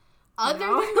 Other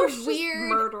than the weird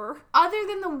murder. Other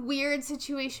than the weird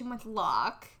situation with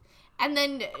Locke, and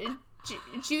then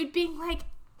Jude being like,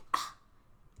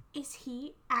 is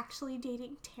he actually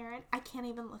dating Taryn? I can't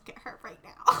even look at her right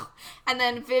now. And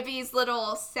then Vivi's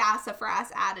little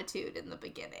sassafras attitude in the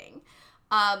beginning.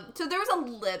 So there was a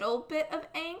little bit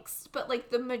of angst, but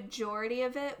like the majority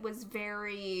of it was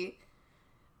very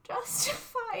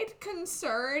justified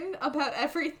concern about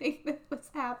everything that was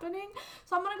happening.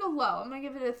 So I'm gonna go low. I'm gonna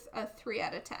give it a 3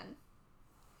 out of 10.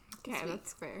 Okay,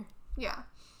 that's fair. Yeah.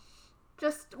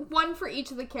 Just one for each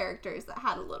of the characters that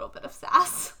had a little bit of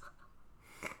sass.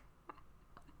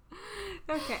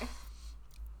 Okay.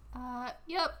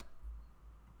 Yep.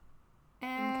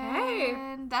 Okay.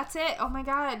 And that's it. Oh my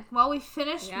god. Well, we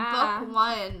finished book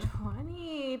 1.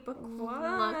 20, book 1.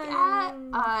 Look at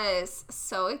us.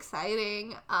 So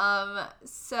exciting.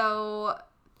 So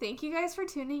thank you guys for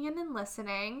tuning in and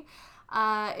listening.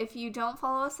 If you don't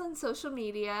follow us on social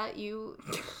media, you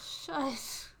should. I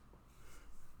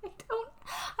don't know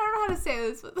how to say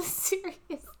this with a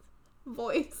serious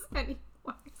voice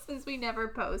anymore, since we never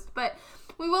post, but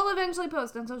we will eventually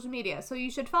post on social media, so you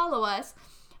should follow us.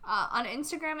 On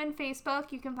Instagram and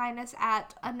Facebook, you can find us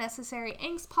at Unnecessary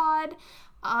Angst Pod.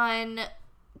 On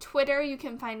Twitter, you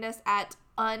can find us at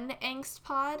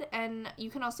UnAngstPod, and you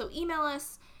can also email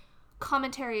us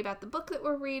commentary about the book that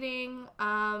we're reading,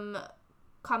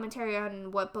 commentary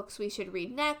on what books we should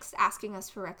read next, asking us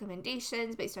for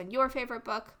recommendations based on your favorite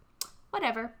book,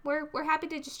 whatever. We're happy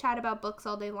to just chat about books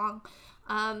all day long.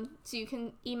 So you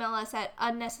can email us at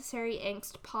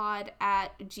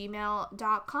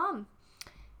unnecessaryangstpod@gmail.com.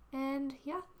 And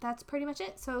yeah, that's pretty much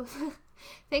it. So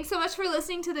thanks so much for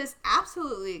listening to this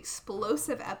absolutely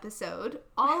explosive episode,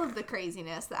 all of the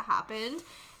craziness that happened.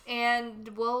 And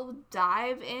we'll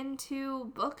dive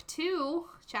into book 2,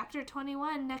 chapter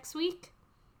 21 next week.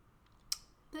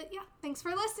 But yeah, thanks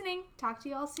for listening. Talk to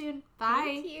you all soon. Bye.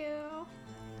 Thank you.